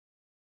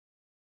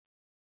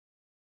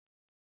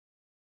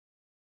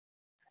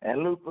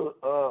 And Luther,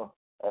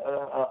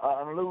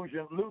 an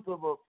illusion, Luther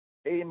was,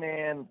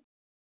 amen,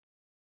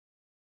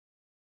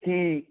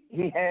 he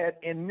had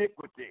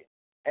iniquity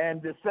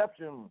and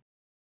deception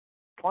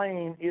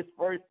claimed his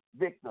first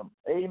victim.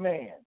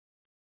 Amen.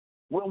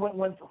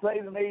 When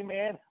Satan,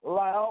 amen,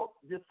 allowed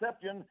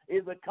deception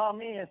is to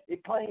come in,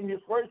 it claimed his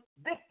first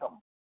victim.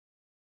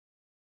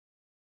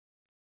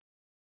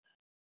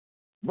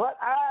 But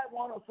I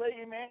want to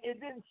say, amen, it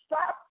didn't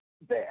stop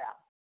there.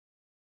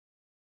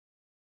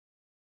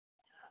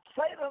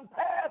 Satan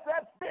passed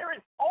that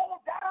spirit on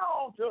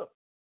down to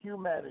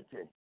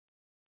humanity.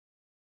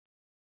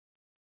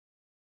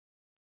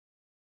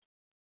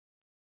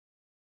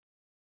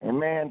 And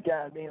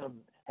mankind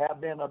have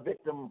been a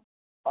victim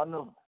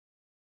under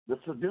the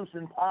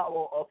seducing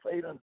power of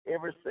Satan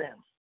ever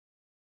since.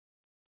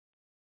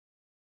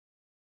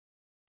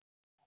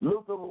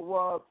 Luther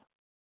was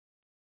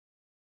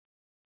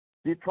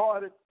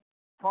departed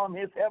from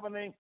his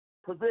heavenly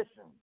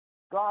position.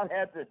 God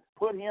had to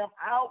put him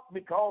out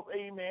because,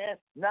 amen,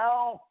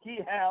 now he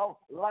have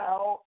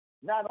allowed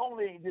not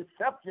only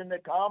deception to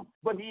come,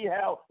 but he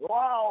have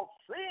allowed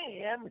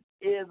sin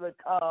is to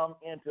come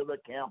into the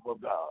camp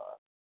of God.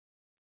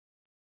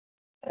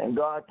 And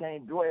God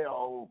can't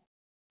dwell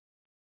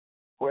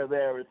where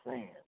there is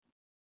sin.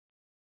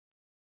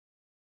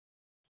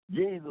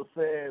 Jesus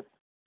says,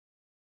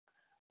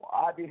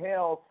 I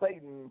beheld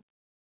Satan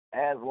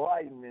as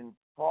lightning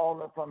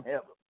falling from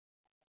heaven.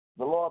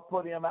 The Lord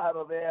put him out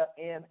of there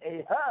in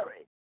a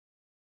hurry.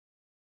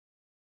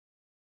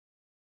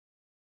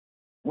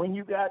 When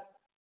you got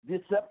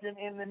deception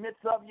in the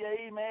midst of you,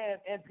 amen,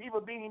 and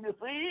people being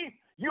deceived,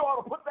 you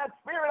ought to put that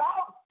spirit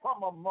out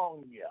from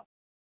among you.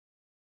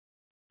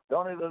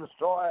 Don't it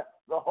destroy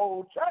the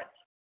whole church?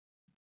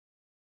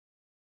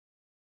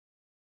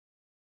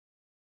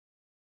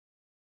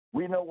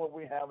 We know what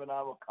we have in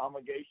our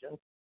congregation.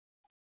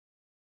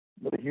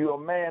 But if you're a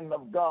man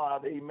of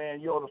God,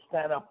 amen, you ought to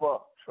stand up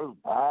for truth.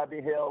 I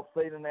beheld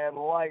Satan as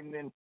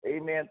lightning,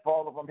 amen,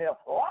 falling from hell.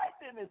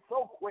 Lightning is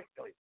so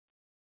quickly.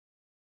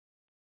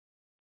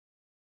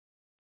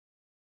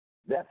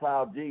 That's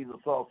how Jesus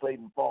saw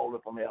Satan falling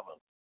from heaven.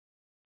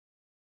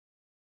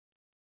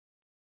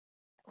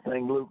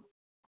 St. Luke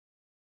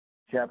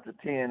chapter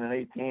 10 and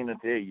 18 will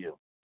tell you.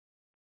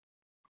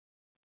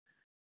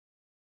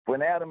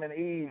 When Adam and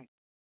Eve,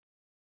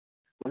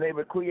 when they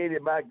were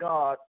created by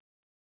God,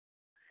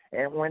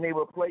 and when they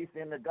were placed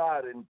in the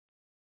garden,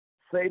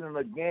 Satan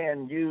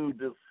again used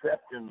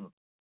deception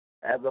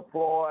as a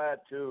ploy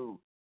to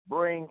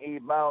bring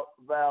about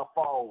their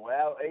fall.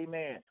 Well,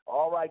 amen.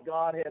 All right,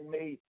 God had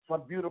made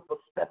some beautiful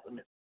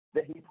specimens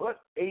that he put,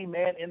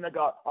 amen, in the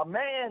garden. A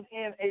man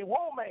in a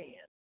woman.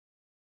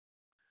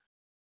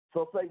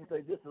 So Satan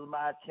said, this is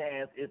my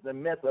chance. It's to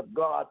mess up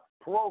God's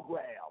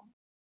program.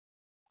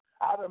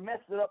 I'd have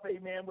messed it up,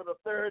 amen, with a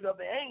third of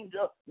the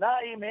angel. Now,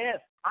 amen,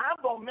 I'm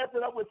going to mess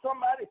it up with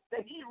somebody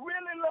that he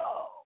really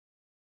loves.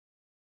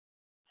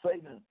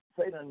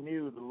 Satan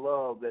knew the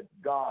love that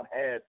God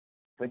had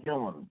for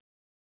humans.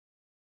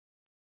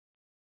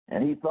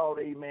 And he thought,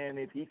 amen,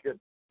 if he could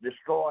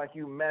destroy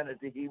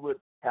humanity, he would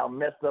have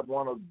messed up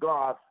one of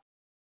God's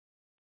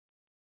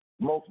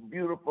most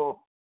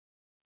beautiful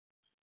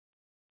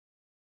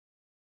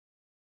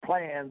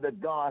plans that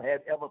God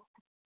had ever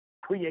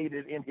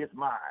created in his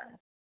mind.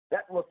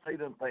 That was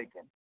Satan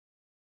thinking.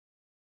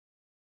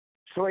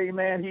 So,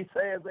 amen, he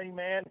says,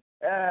 amen,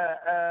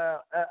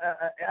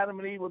 Adam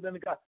and Eve was in the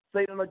garden.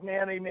 Satan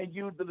again, amen,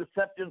 used the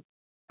deception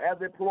as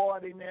a ploy,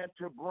 amen,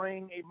 to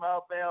bring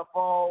about their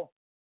fall.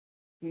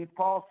 He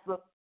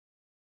fostered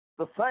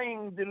the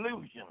same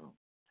delusion.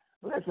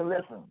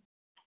 Listen.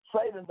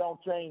 Satan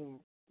don't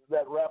change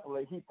that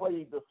rapidly. He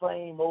plays the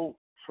same old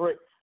tricks.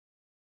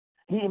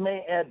 He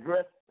may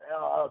dress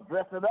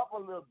it up a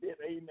little bit,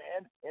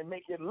 amen, and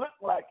make it look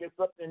like it's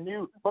something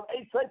new. But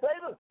Satan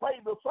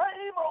plays the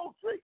same old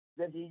trick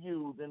that he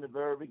used in the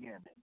very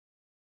beginning.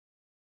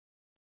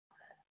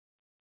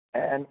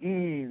 And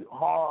Eve's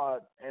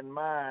heart and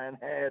mind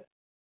had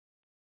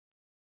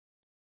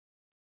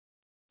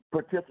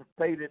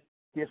participated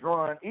his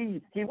run.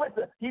 Eve, he went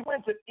to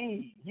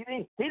Eve. He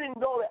didn't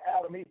go to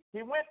Adam.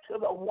 He went to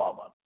the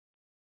woman,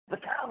 the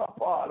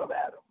counterpart of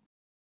Adam.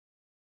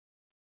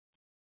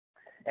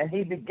 And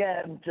he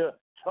began to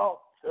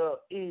talk to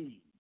Eve.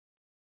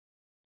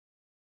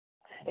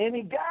 And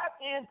he got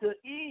into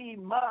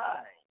Eve's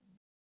mind.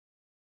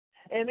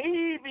 And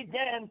Eve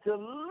began to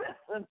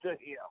listen to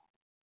him.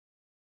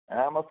 And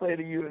I'm going to say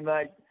to you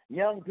tonight,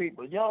 young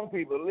people,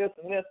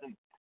 listen.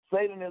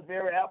 Satan is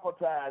very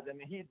appetizing,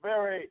 and he's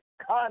very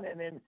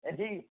cunning, and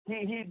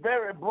he's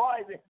very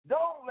bright.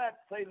 Don't let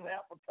Satan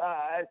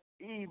appetize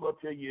evil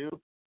to you.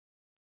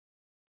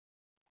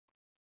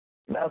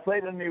 Now,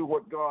 Satan knew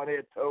what God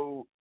had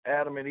told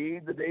Adam and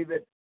Eve the day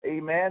that,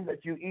 amen,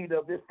 that you eat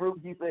of this fruit.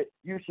 He said,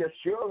 you shall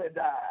surely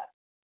die.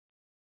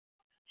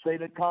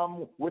 Satan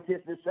come with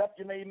his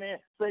deception, amen.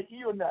 Say,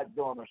 you're not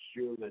going to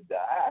surely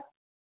die.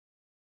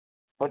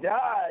 But your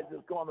eyes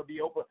is going to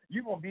be open.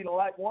 You're going to be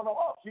like one of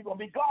us. You're going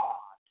to be God.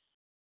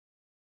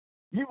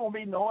 You're going to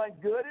be knowing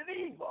good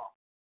and evil.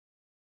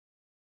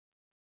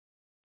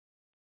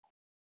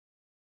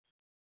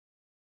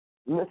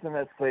 Listen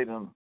to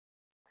Satan.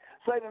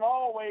 Satan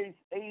always,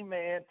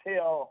 amen,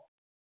 tell,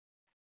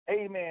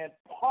 amen,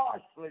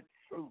 partially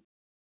truth.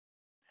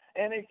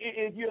 And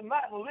if you're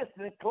not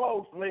listening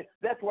closely,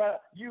 that's why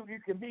you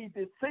can be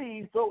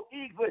deceived so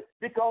easily,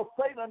 because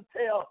Satan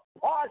tells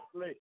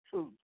partially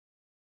truth.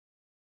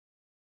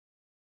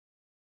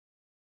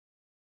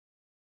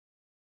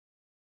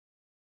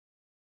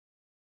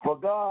 For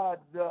God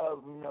does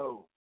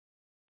know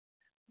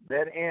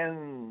that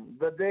in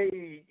the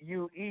day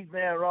you eat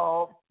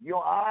thereof,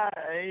 your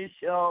eyes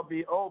shall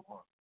be open,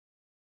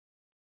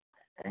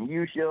 and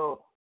you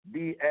shall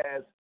be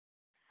as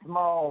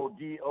small,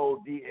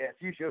 G-O-D-S.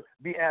 You shall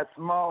be as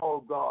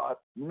small, God,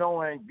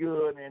 knowing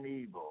good and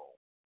evil.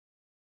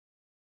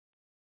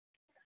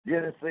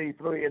 Genesis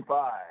 3 and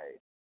 5.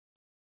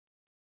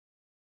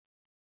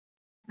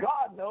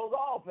 God knows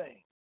all things.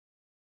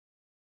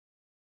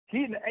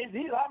 He's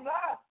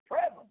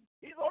omnipresent.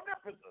 He's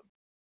omnipotent.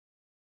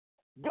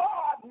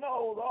 God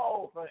knows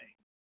all things.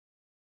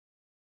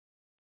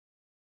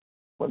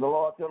 When the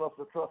Lord tells us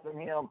to trust in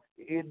him,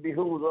 it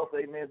behooves us,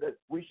 amen, that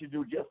we should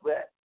do just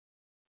that.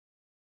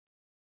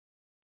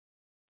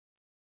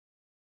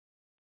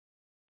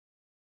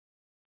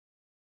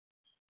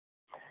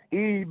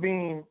 Eve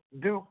being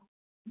duped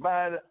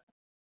by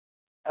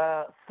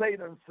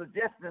Satan's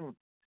suggestion,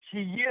 she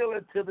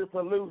yielded to this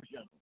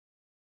illusion.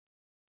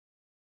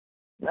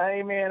 Now,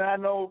 amen, I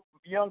know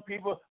young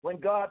people, when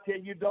God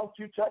tells you, don't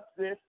you touch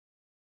this,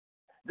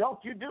 don't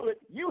you do it,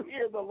 you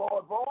hear the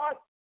Lord's voice.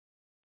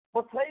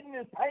 But Satan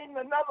is painting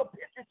another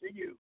picture to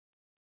you,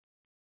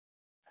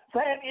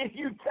 saying if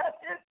you touch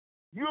it,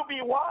 you'll be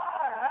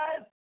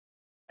wise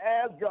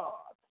as God.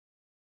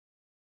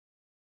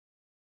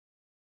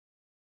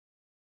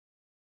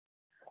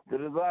 The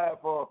desire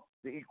for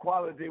the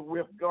equality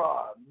with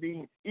God,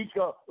 being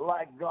equal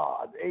like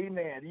God.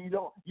 Amen.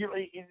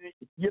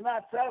 You're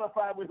not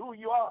satisfied with who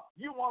you are.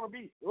 You want to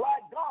be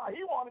like God.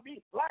 He want to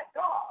be like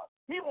God.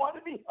 He want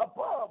to be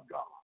above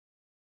God.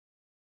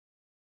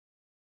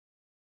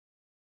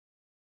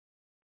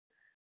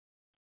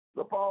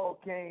 The fall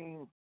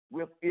came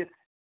with its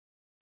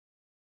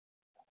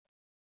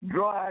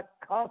dry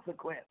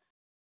consequence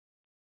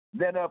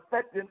that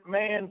affected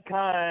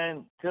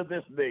mankind to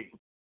this day.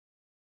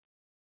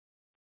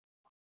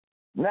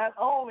 Not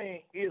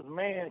only is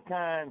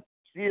mankind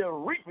still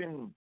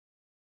reaping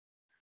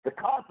the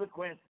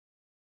consequence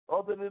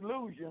of the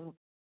delusion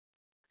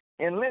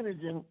and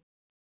lineaging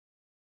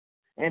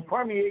and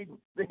permeating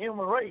the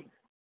human race,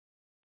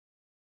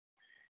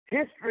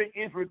 history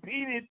is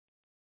repeated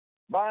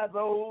by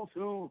those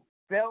who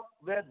felt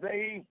that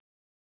they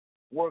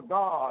were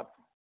gods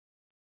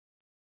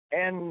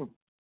and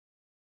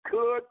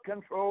could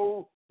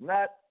control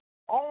not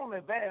only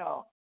their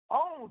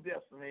own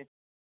destiny,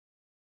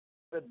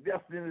 the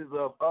destinies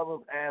of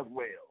others as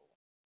well.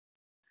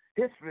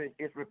 History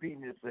is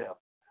repeating itself.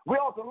 We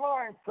ought to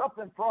learn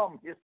something from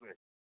history.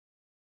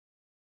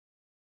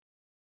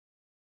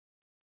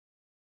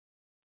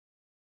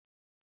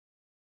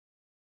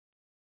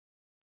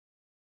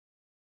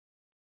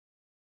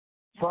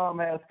 Some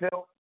have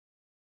felt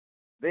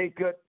they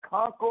could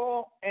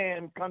conquer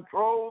and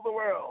control the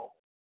world.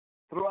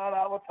 Throughout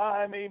our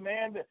time,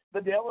 amen,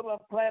 the devil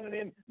has planted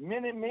in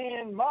many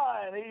men's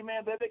minds,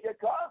 amen, that they could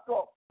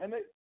conquer and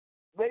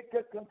they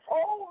could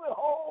control the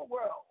whole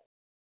world.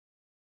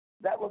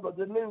 That was a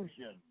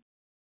delusion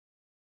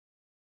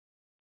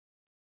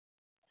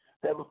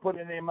that was put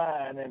in their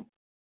mind, and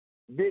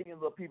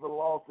billions of people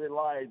lost their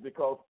lives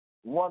because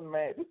one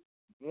man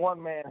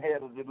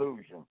had a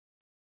delusion,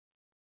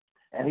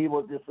 and he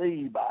was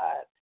deceived by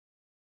it.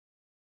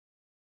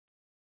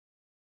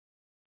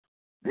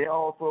 They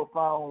also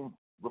found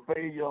the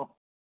failure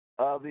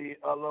of the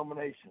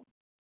illumination.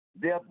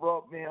 Death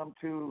brought them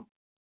to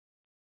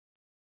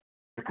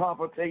the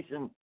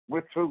confrontation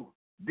with truth.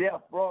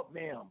 Death brought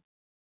them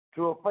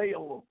to a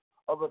failure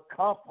of the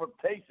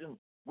confrontation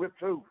with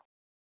truth.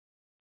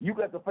 You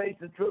got to face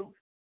the truth.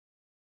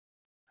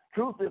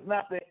 Truth is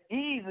not the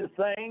easiest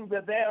thing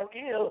that there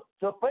is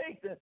to face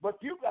it, but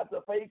you got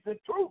to face the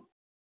truth.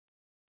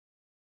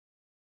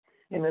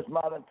 In this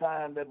modern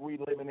time that we're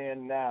living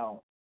in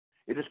now,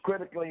 it is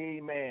critically,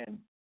 amen,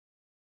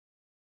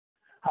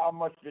 how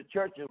much the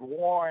church is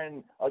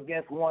warring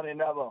against one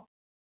another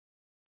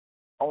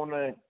on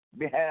the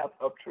behalf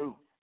of truth.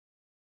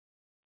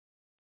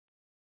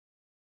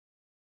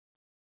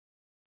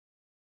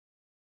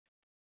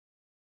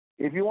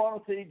 If you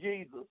want to see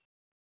Jesus,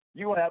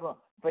 you have a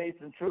faith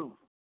in truth.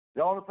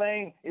 The only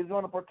thing is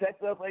going to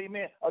protect us,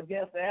 amen,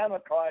 against the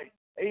Antichrist,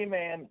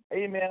 amen,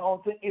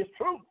 on thing is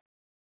truth.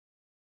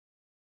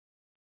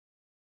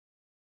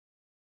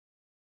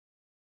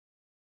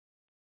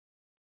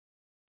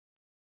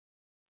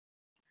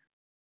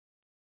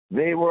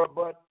 They were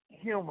but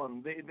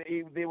human.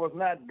 They was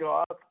not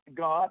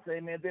gods,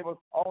 amen. They was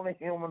only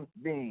human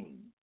beings.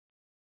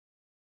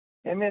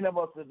 And many of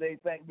us today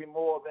think we're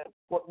more than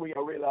what we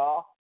really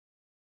are.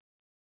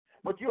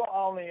 But you're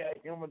only a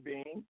human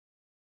being.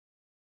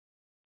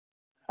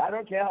 I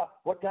don't care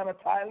what kind of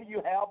title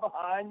you have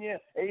behind you,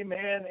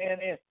 amen,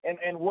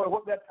 and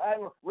what that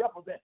title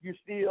represents. You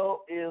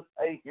still is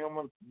a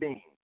human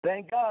being.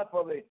 Thank God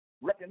for the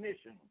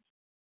recognition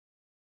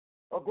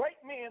of great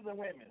men and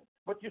women,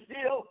 but you're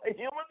still a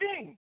human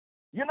being.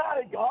 You're not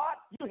a God,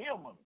 you're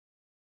human.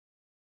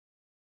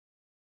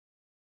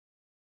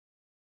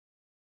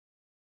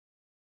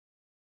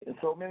 And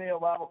so many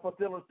of our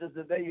facilities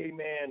today,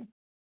 amen,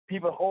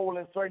 people hold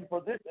in certain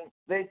positions,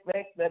 they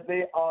think that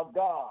they are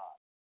God.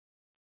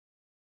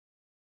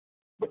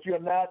 But you're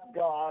not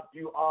God,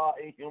 you are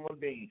a human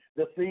being.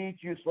 The seeds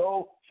you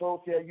sow,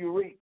 so shall you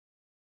reap.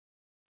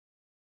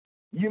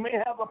 You may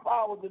have the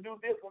power to do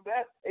this and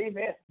that,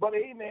 amen, but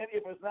amen,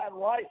 if it's not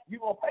right, you're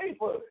going to pay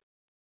for it.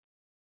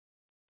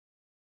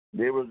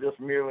 They were just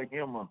merely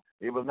human.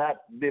 They were not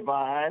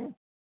divine.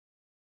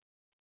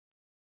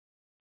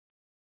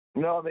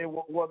 No, they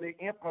were the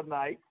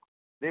infinite.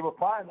 They were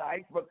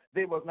finite, but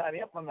they was not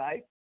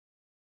infinite.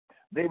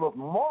 They was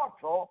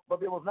mortal,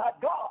 but they was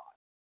not God.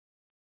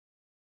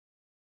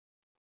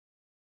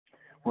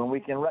 When we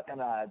can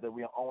recognize that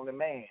we are only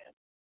man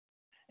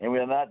and we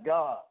are not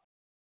God,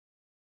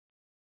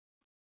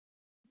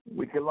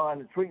 we can learn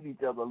to treat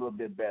each other a little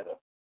bit better.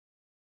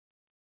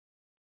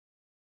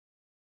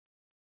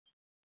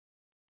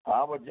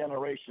 Our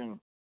generation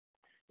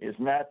is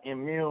not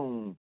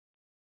immune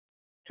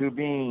to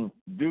being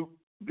duped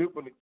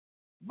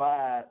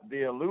by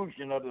the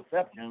illusion of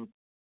deception,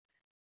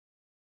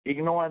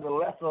 ignoring the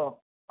lesser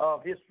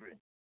of history.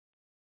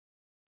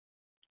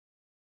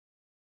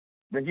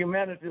 The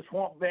humanity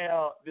swamp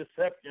their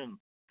deception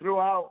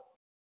throughout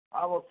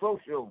our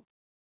social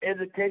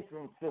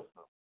education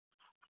system.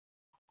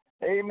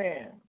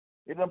 Amen.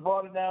 It done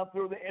brought it down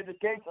through the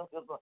education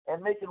system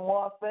and making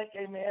one think,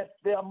 amen,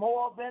 they're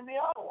more than the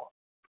other one.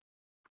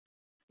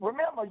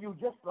 Remember, you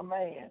just a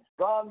man.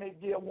 God may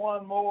give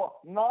one more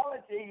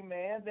knowledge,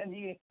 amen, than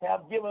he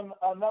have given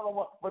another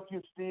one, but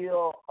you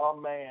still a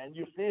man.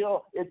 You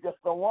still is just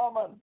a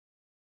woman.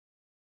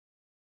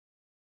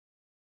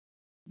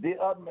 The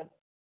ultimate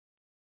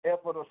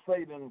effort of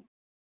Satan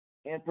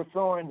in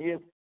pursuing his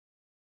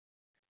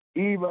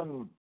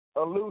even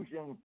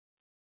illusion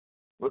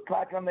will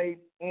culminate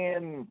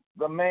in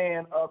the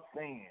man of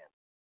sin.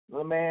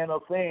 The man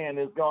of sin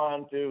is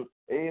going to,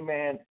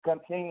 amen,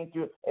 continue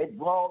to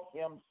exalt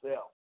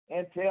himself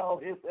and tell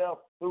himself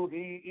who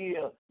he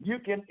is. You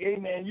can,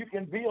 amen, you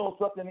can build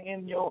something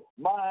in your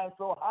mind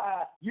so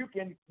high you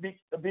can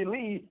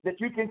believe that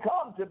you can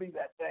come to be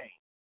that thing.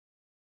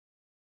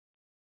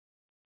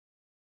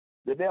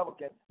 The devil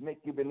can make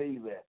you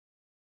believe that.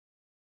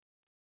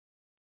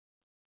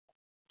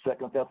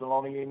 2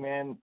 Thessalonians,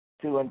 amen,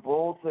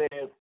 2:4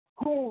 says,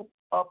 who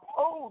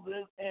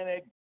opposes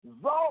and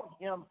exalts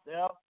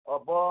himself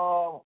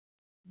above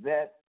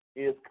that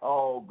is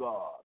called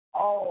God.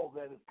 All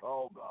that is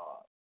called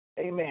God.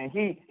 Amen.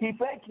 He think,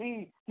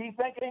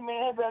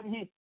 amen, that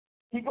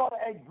he gonna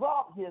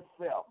exalt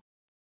himself.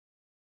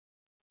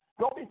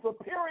 Gonna be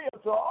superior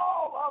to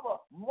all other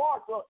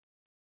mortal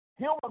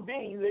human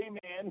beings,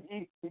 amen.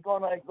 He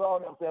gonna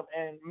exalt himself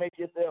and make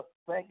himself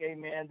think,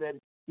 amen, that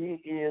he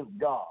is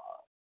God.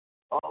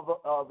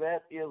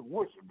 That is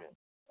worshiping.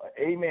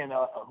 Amen.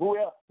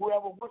 Whoever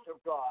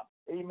worships God,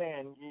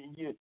 amen.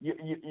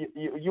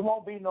 You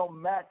won't be no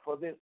match for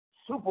this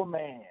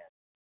Superman.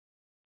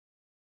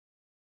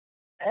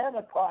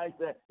 Antichrist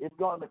that is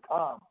going to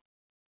come.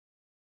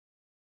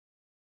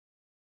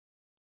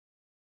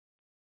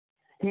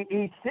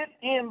 He sits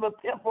in the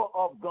temple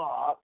of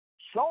God,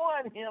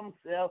 showing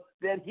himself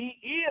that he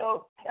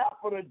is,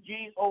 capital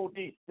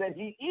G-O-D, that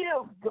he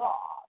is God.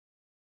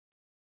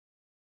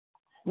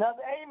 Now,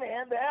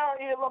 amen,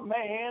 there is a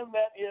man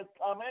that is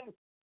coming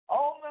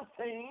on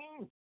the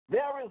scene.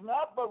 There is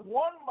not but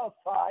one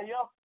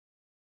Messiah,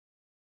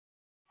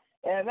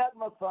 and that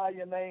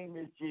Messiah name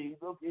is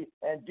Jesus.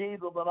 And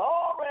Jesus had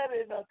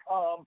already done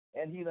come,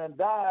 and he done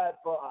died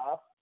for us.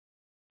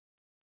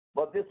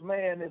 But this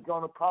man is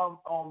going to come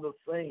on the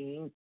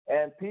scene,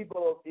 and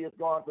people is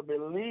going to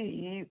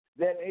believe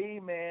that,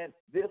 amen,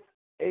 this,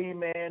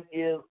 amen,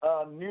 is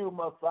a new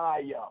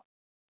Messiah.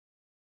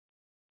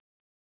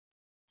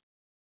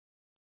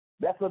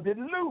 That's a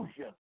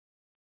delusion.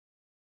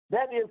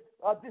 That is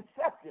a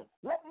deception.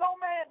 Let no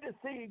man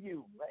deceive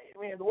you.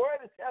 Amen. The word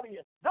is telling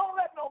you, don't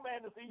let no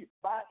man deceive you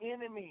by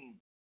any means.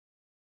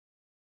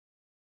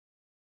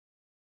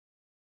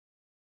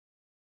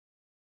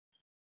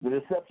 The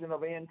deception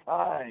of end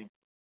time.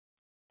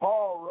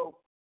 Paul wrote,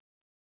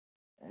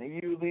 and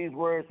he used these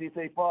words, he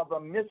said, for the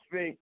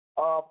mystery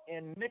of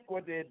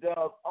iniquity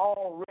does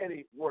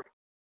already work.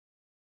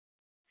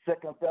 2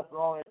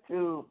 Thessalonians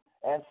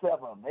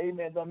 2:7.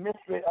 Amen. The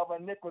mystery of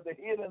iniquity, the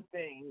hidden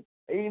thing,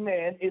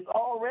 amen, is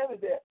already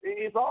there.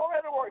 It's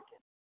already working.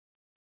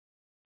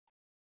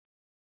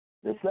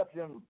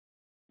 Deception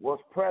was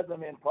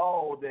present in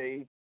Paul's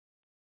day.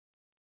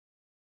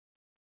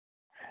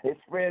 It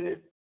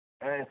spreading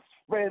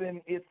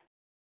its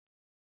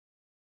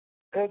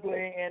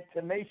ugly and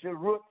tenacious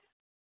roots,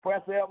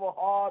 press ever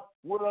hard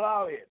would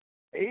allow it.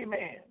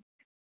 Amen.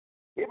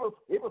 It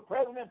was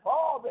present in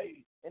Paul's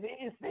day, and it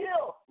is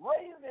still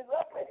raising his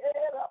ugly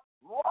head up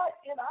right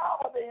in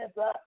our day and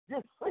time,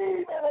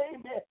 deceiving,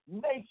 amen,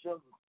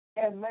 nations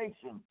and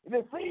nations.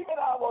 Deceiving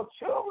our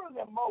children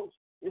the most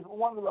is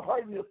one of the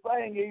hurtingest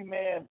things,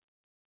 amen,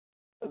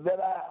 that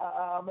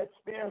I'm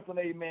experiencing,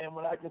 amen,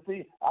 when I can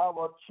see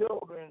our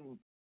children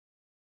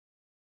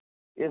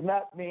is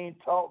not being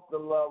taught the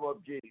love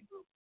of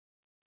Jesus.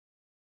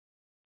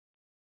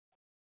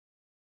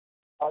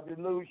 A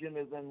delusion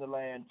is in the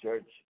land,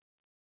 church.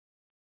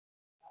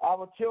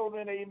 Our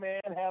children,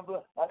 amen, have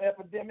an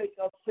epidemic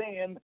of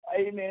sin,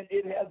 amen.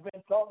 It has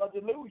been taught a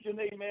delusion,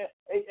 amen.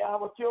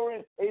 Our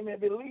children, amen,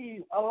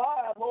 believe a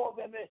lie more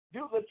than they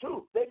do the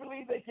truth. They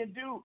believe they can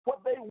do what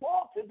they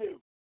want to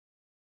do.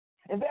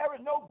 And there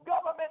is no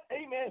government,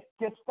 amen,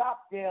 can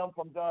stop them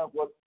from doing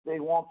what they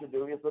want to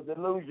do. It's a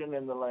delusion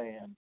in the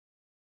land.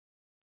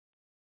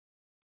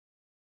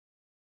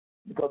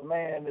 Because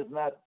man is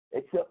not,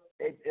 except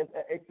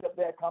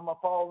there come a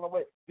falling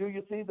away. Do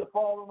you see the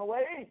falling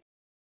away?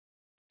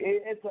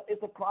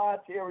 It's a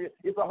criteria.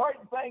 It's a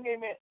hurting thing,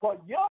 amen, for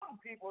young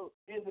people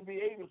is to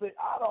be able to say,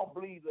 I don't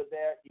believe that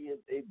there is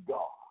a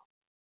God.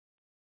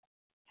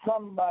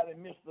 Somebody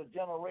missed a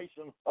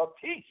generation of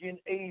teaching,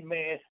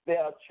 amen,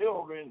 their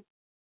children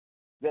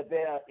that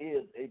there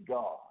is a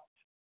God.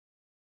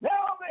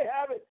 Now they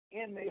have it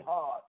in their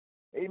heart.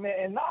 Amen.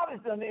 And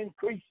knowledge has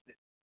increased it.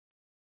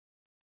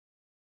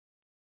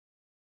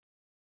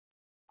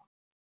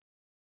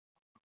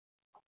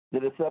 The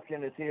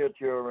deception is here,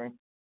 children.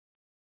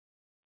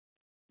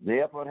 The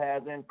effort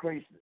has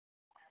increased it.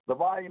 The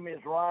volume is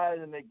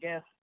rising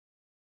against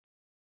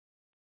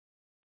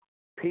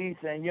peace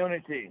and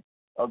unity,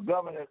 a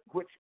government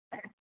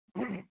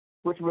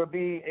which will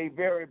be a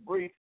very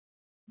brief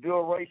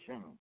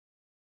duration.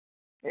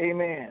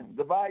 Amen.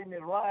 The volume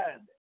is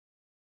rising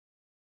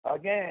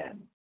again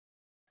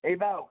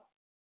about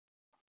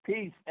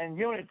peace and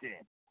unity,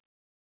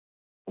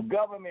 a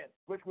government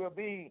which will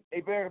be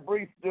a very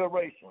brief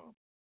duration.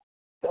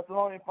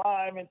 Thessalonians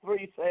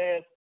 5:3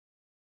 says,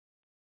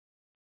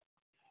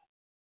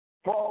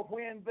 for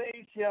when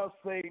they shall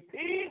say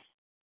peace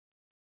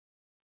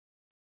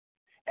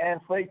and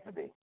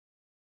safety,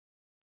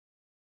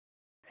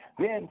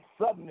 then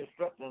sudden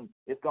destruction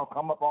is going to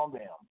come upon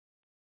them.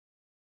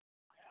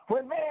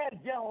 When man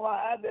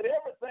generalize that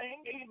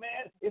everything,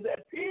 amen, is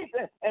at peace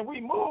and we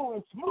move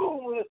and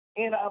smooth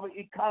in our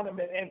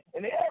economy and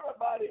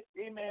everybody,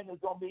 amen, is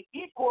going to be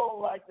equal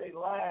like they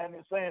lying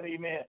and saying,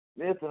 amen.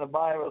 Listen, the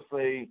Bible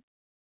says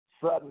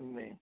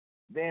suddenly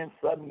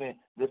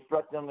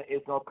destruction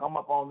is going to come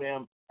upon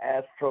them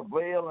as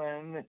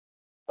travailing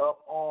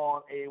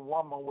upon a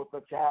woman with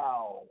a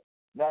child.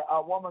 Now,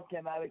 a woman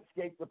cannot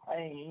escape the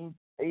pain,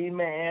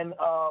 amen,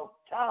 of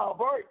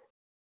childbirth.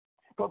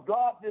 Because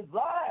God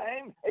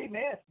designed,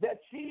 amen, that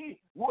she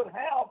would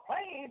have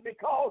pain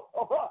because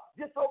of her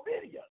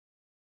disobedience.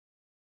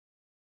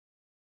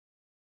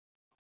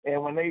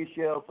 And when they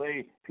shall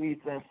say peace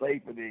and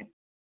safety,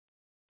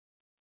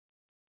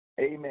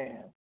 amen,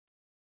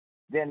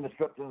 then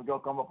destruction is going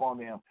to come upon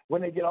them.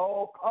 When they get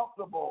all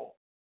comfortable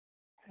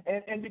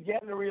and begin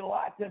to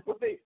relax and put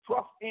their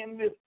trust in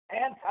this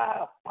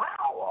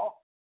anti-power,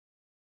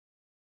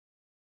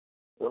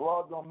 the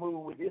Lord's going to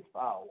move with his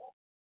power.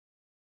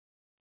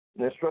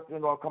 The destruction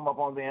is going to come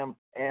upon them,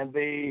 and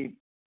they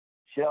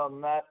shall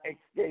not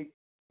escape.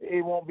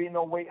 It won't be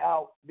no way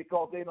out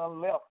because they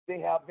done left. They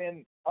have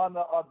been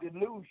under a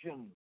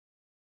delusion.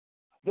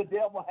 The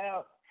devil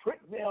has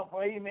tricked them,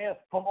 amen,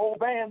 from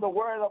obeying the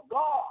word of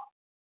God.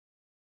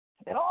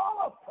 And all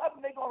of a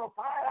sudden they're going to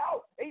find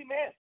out,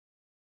 amen,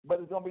 but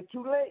it's going to be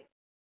too late.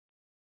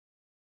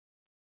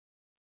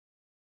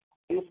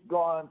 It's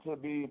going to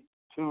be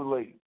too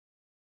late.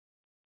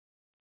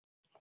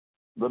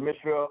 The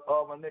mystery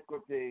of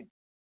iniquity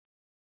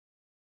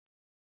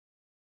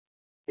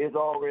is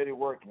already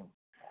working.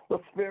 The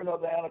spirit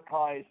of the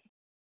Antichrist,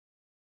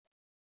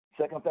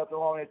 2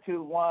 Thessalonians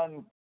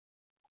 2:1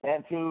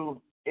 and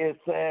 2, it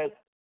says,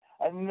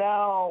 and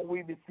now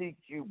we beseech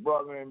you,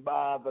 brethren,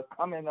 by the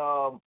coming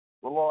of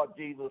the Lord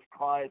Jesus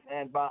Christ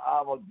and by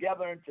our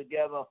gathering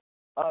together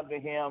unto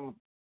him,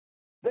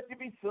 that you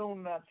be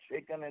soon not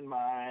shaken in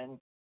mind,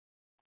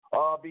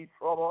 or be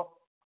troubled,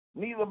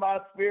 neither by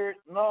spirit,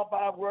 nor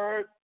by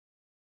word,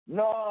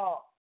 nor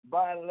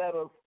by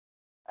letters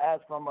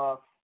as from us,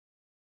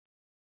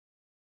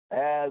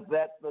 as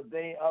that the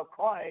day of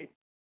Christ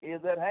is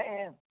at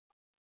hand.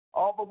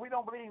 Oh, but we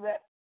don't believe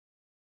that.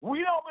 We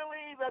don't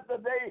believe that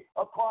the day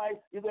of Christ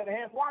is at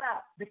hand. Why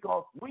not?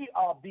 Because we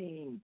are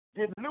being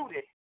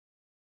deluded.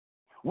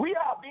 We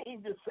are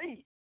being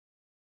deceived.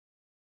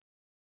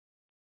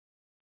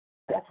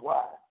 That's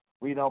why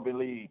we don't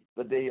believe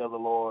the day of the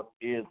Lord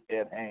is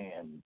at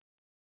hand.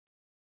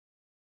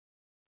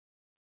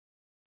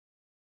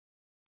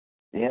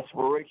 The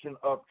inspiration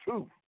of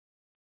truth,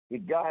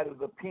 it guided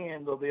the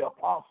pen of the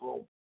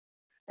apostle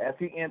as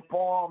he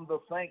informed the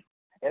saints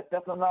at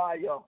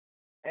Thessalonica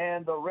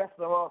and the rest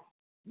of us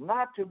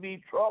not to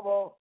be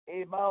troubled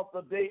about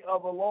the day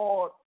of the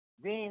Lord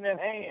being at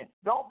hand.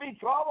 Don't be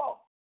troubled.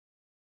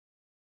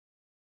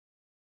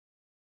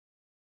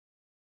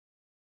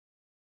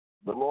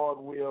 The Lord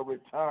will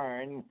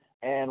return,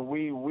 and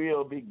we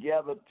will be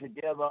gathered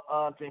together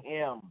unto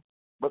him.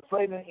 But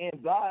Satan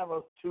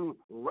endeavors to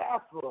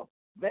wrestle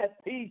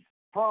that peace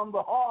from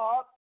the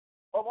heart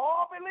of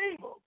all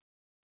believers.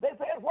 They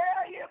said,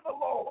 where is the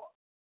Lord?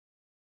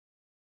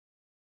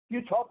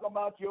 You talk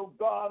about your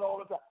God all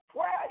the time.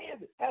 Where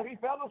is it? Has he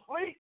fell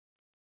asleep?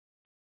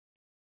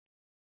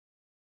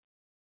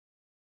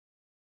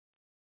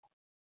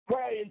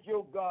 Where is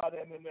your God?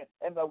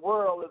 And the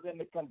world is in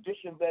the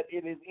condition that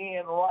it is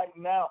in right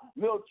now.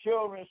 Little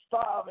children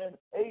starving,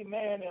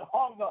 amen, and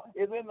hunger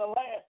is in the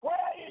land.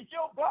 Where is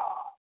your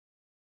God?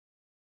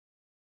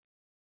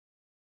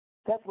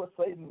 That's what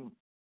Satan,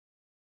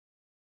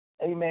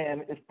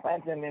 amen, is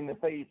planting in the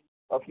face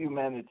of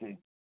humanity.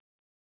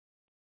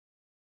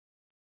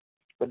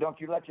 But don't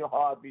you let your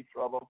heart be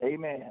troubled.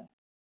 Amen.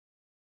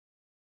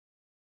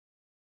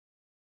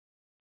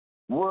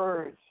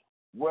 Words,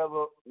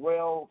 whether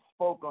well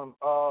spoken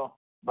or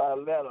by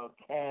letter,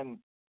 can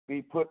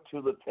be put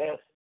to the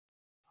test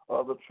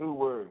of the true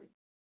word.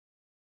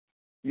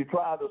 You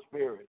try the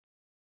Spirit,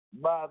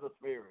 by the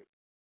Spirit,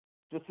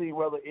 to see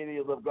whether it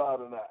is of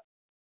God or not.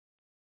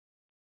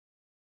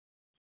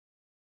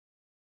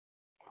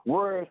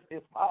 Words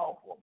is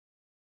powerful.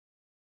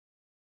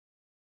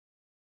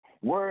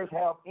 Words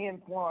have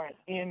influence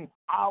in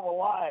our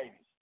lives.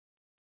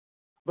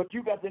 But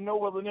you got to know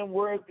whether them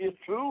words is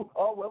true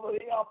or whether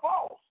they are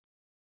false.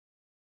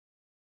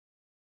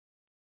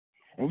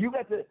 And you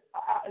got to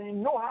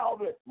know how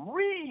to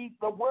read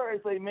the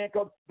words, amen,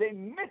 because they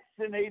mix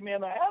in,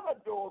 amen, the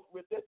anecdotes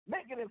with it,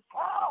 making it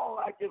sound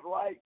like it's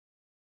right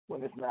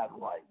when it's not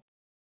right.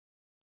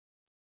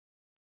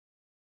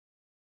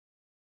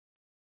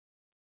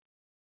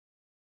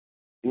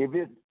 If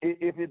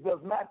it does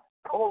not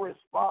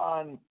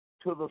correspond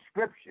to the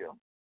scripture,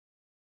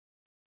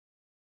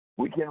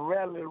 we can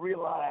readily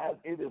realize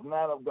it is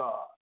not of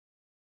God.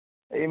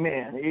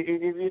 Amen.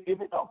 If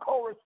it don't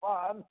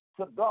correspond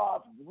to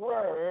God's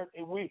word,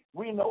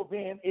 we know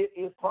then it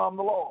is from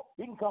the Lord.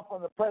 It can come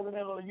from the President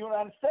of the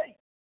United States.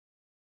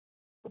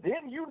 But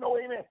then you know,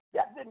 amen,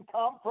 that didn't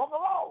come from the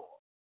Lord.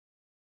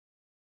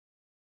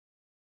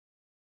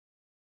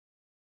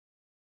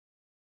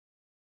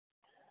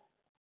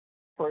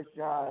 First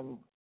John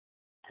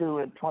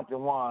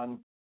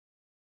 2:21,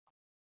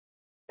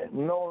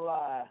 no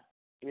lie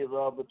is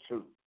of the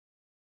truth.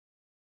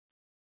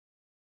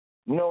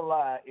 No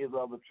lie is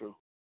of the truth.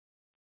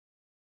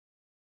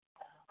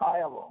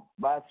 However,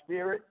 by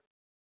spirit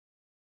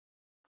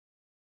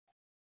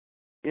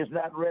is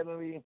not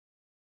readily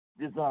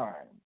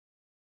discerned.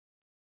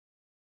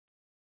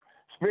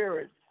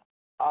 Spirits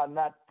are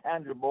not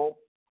tangible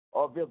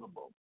or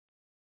visible.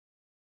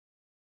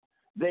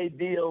 They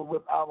deal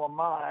with our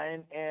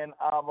mind and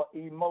our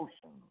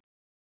emotions.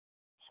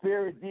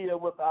 Spirit deal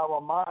with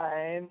our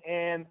mind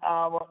and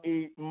our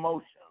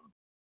emotions.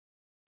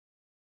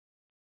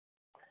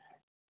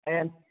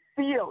 And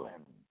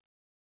feelings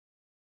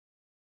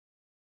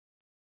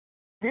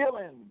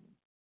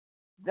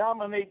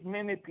dominate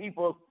many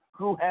people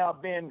who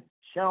have been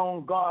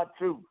shown God's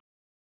truth.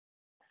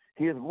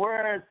 His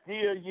word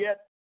still yet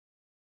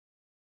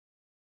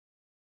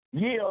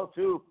yield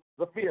to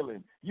the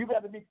feeling. You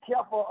got to be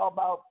careful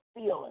about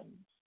feelings.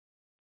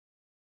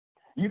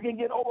 You can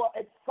get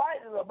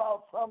overexcited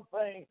about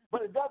something,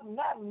 but it does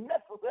not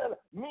necessarily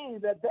mean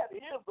that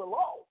is the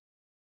law.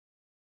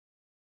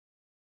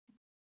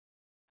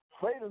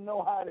 Satan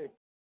know how to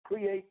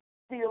create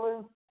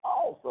feelings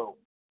also.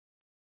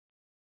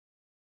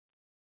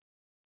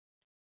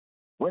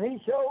 When he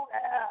showed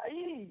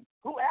Eve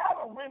who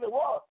Adam really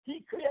was,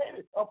 he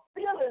created a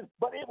feeling,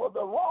 but it was the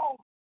wrong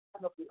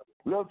kind of feeling.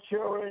 Little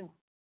children,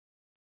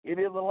 it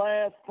is the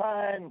last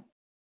time,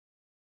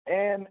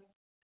 and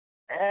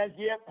as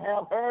yet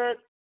have heard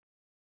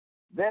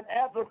that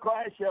after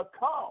Christ shall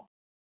come.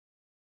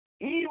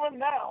 Even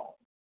now,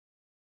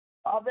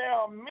 there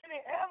are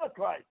many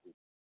antichrists,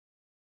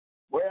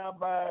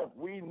 whereby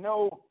we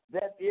know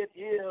that it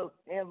is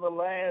in the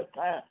last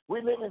time.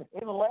 We live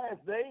in the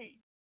last days.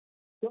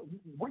 So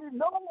we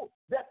know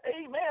that,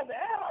 amen, the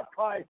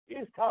Antichrist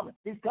is coming.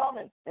 He's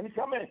coming, and he's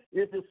coming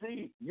is to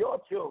see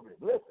your children.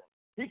 Listen,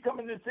 he's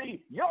coming to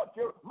see your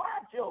children, my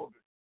children.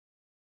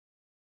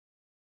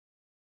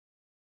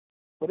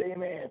 But,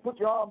 amen, put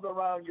your arms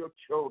around your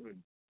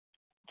children.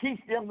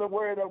 Teach them the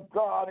word of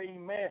God,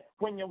 amen,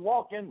 when you're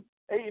walking,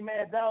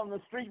 amen, down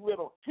the street with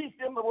them. Teach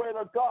them the word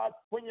of God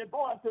when you're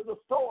going to the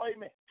store,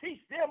 amen.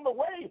 Teach them the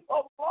way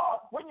of God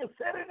when you're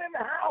sitting in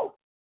the house.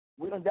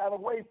 We done got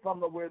away from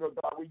the word of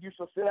God. We used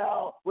to sit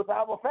down with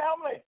our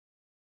family.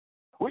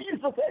 We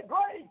used to say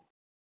grace.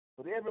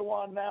 But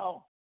everyone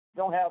now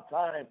don't have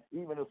time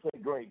even to say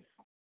grace.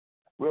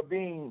 We're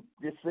being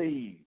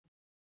deceived.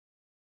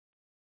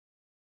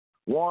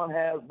 One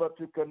has but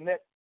to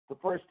connect to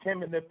 1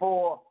 Timothy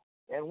 4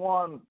 and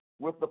 1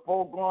 with the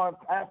foregoing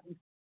passage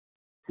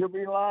to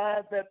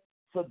realize that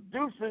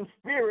seducing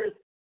spirits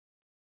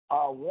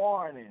are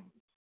warnings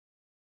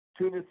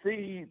to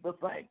deceive the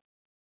saints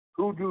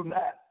who do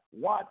not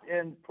watch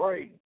and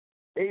pray.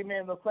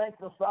 Amen. The saints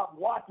will stop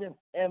watching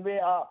and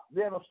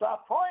they'll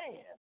stop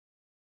praying.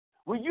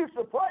 We used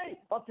to pray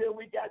until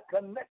we got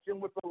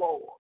connection with the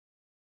Lord.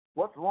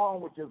 What's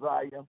wrong with you,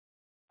 Zion?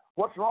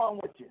 What's wrong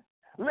with you?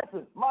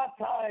 Listen, my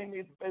time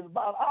is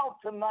about out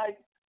tonight.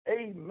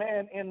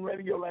 Amen. In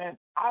Radio Land.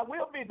 I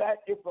will be back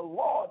if the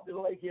Lord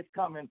delay his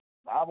coming.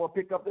 I will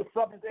pick up the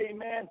subject,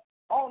 amen,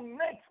 on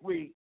next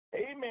week.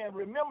 Amen.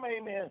 Remember,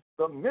 amen,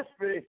 the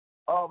mystery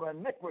of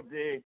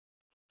iniquity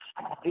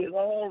is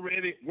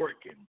already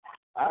working.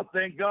 I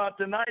thank God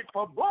tonight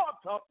for Blog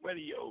Talk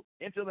Radio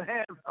into the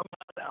hands of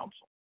my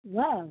counsel.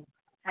 Well,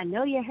 I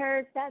know you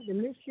heard that, the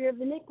mystery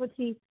of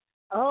iniquity.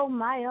 Oh,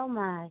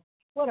 my.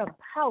 What a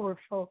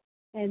powerful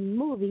and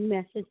moving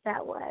message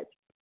that was.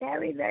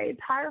 Very, very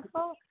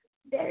powerful,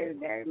 very,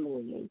 very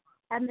moving.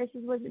 That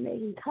message was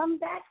amazing. Come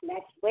back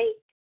next week.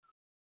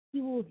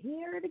 You will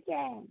hear it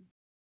again.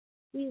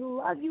 We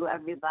love you,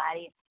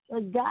 everybody,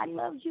 but God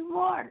loves you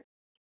more.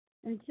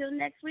 Until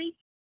next week,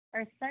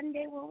 or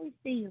Sunday when we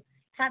see you,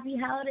 happy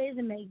holidays,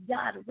 and may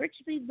God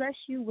richly bless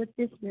you with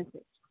this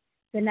message.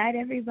 Good night,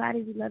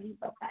 everybody. We love you.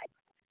 Bye-bye.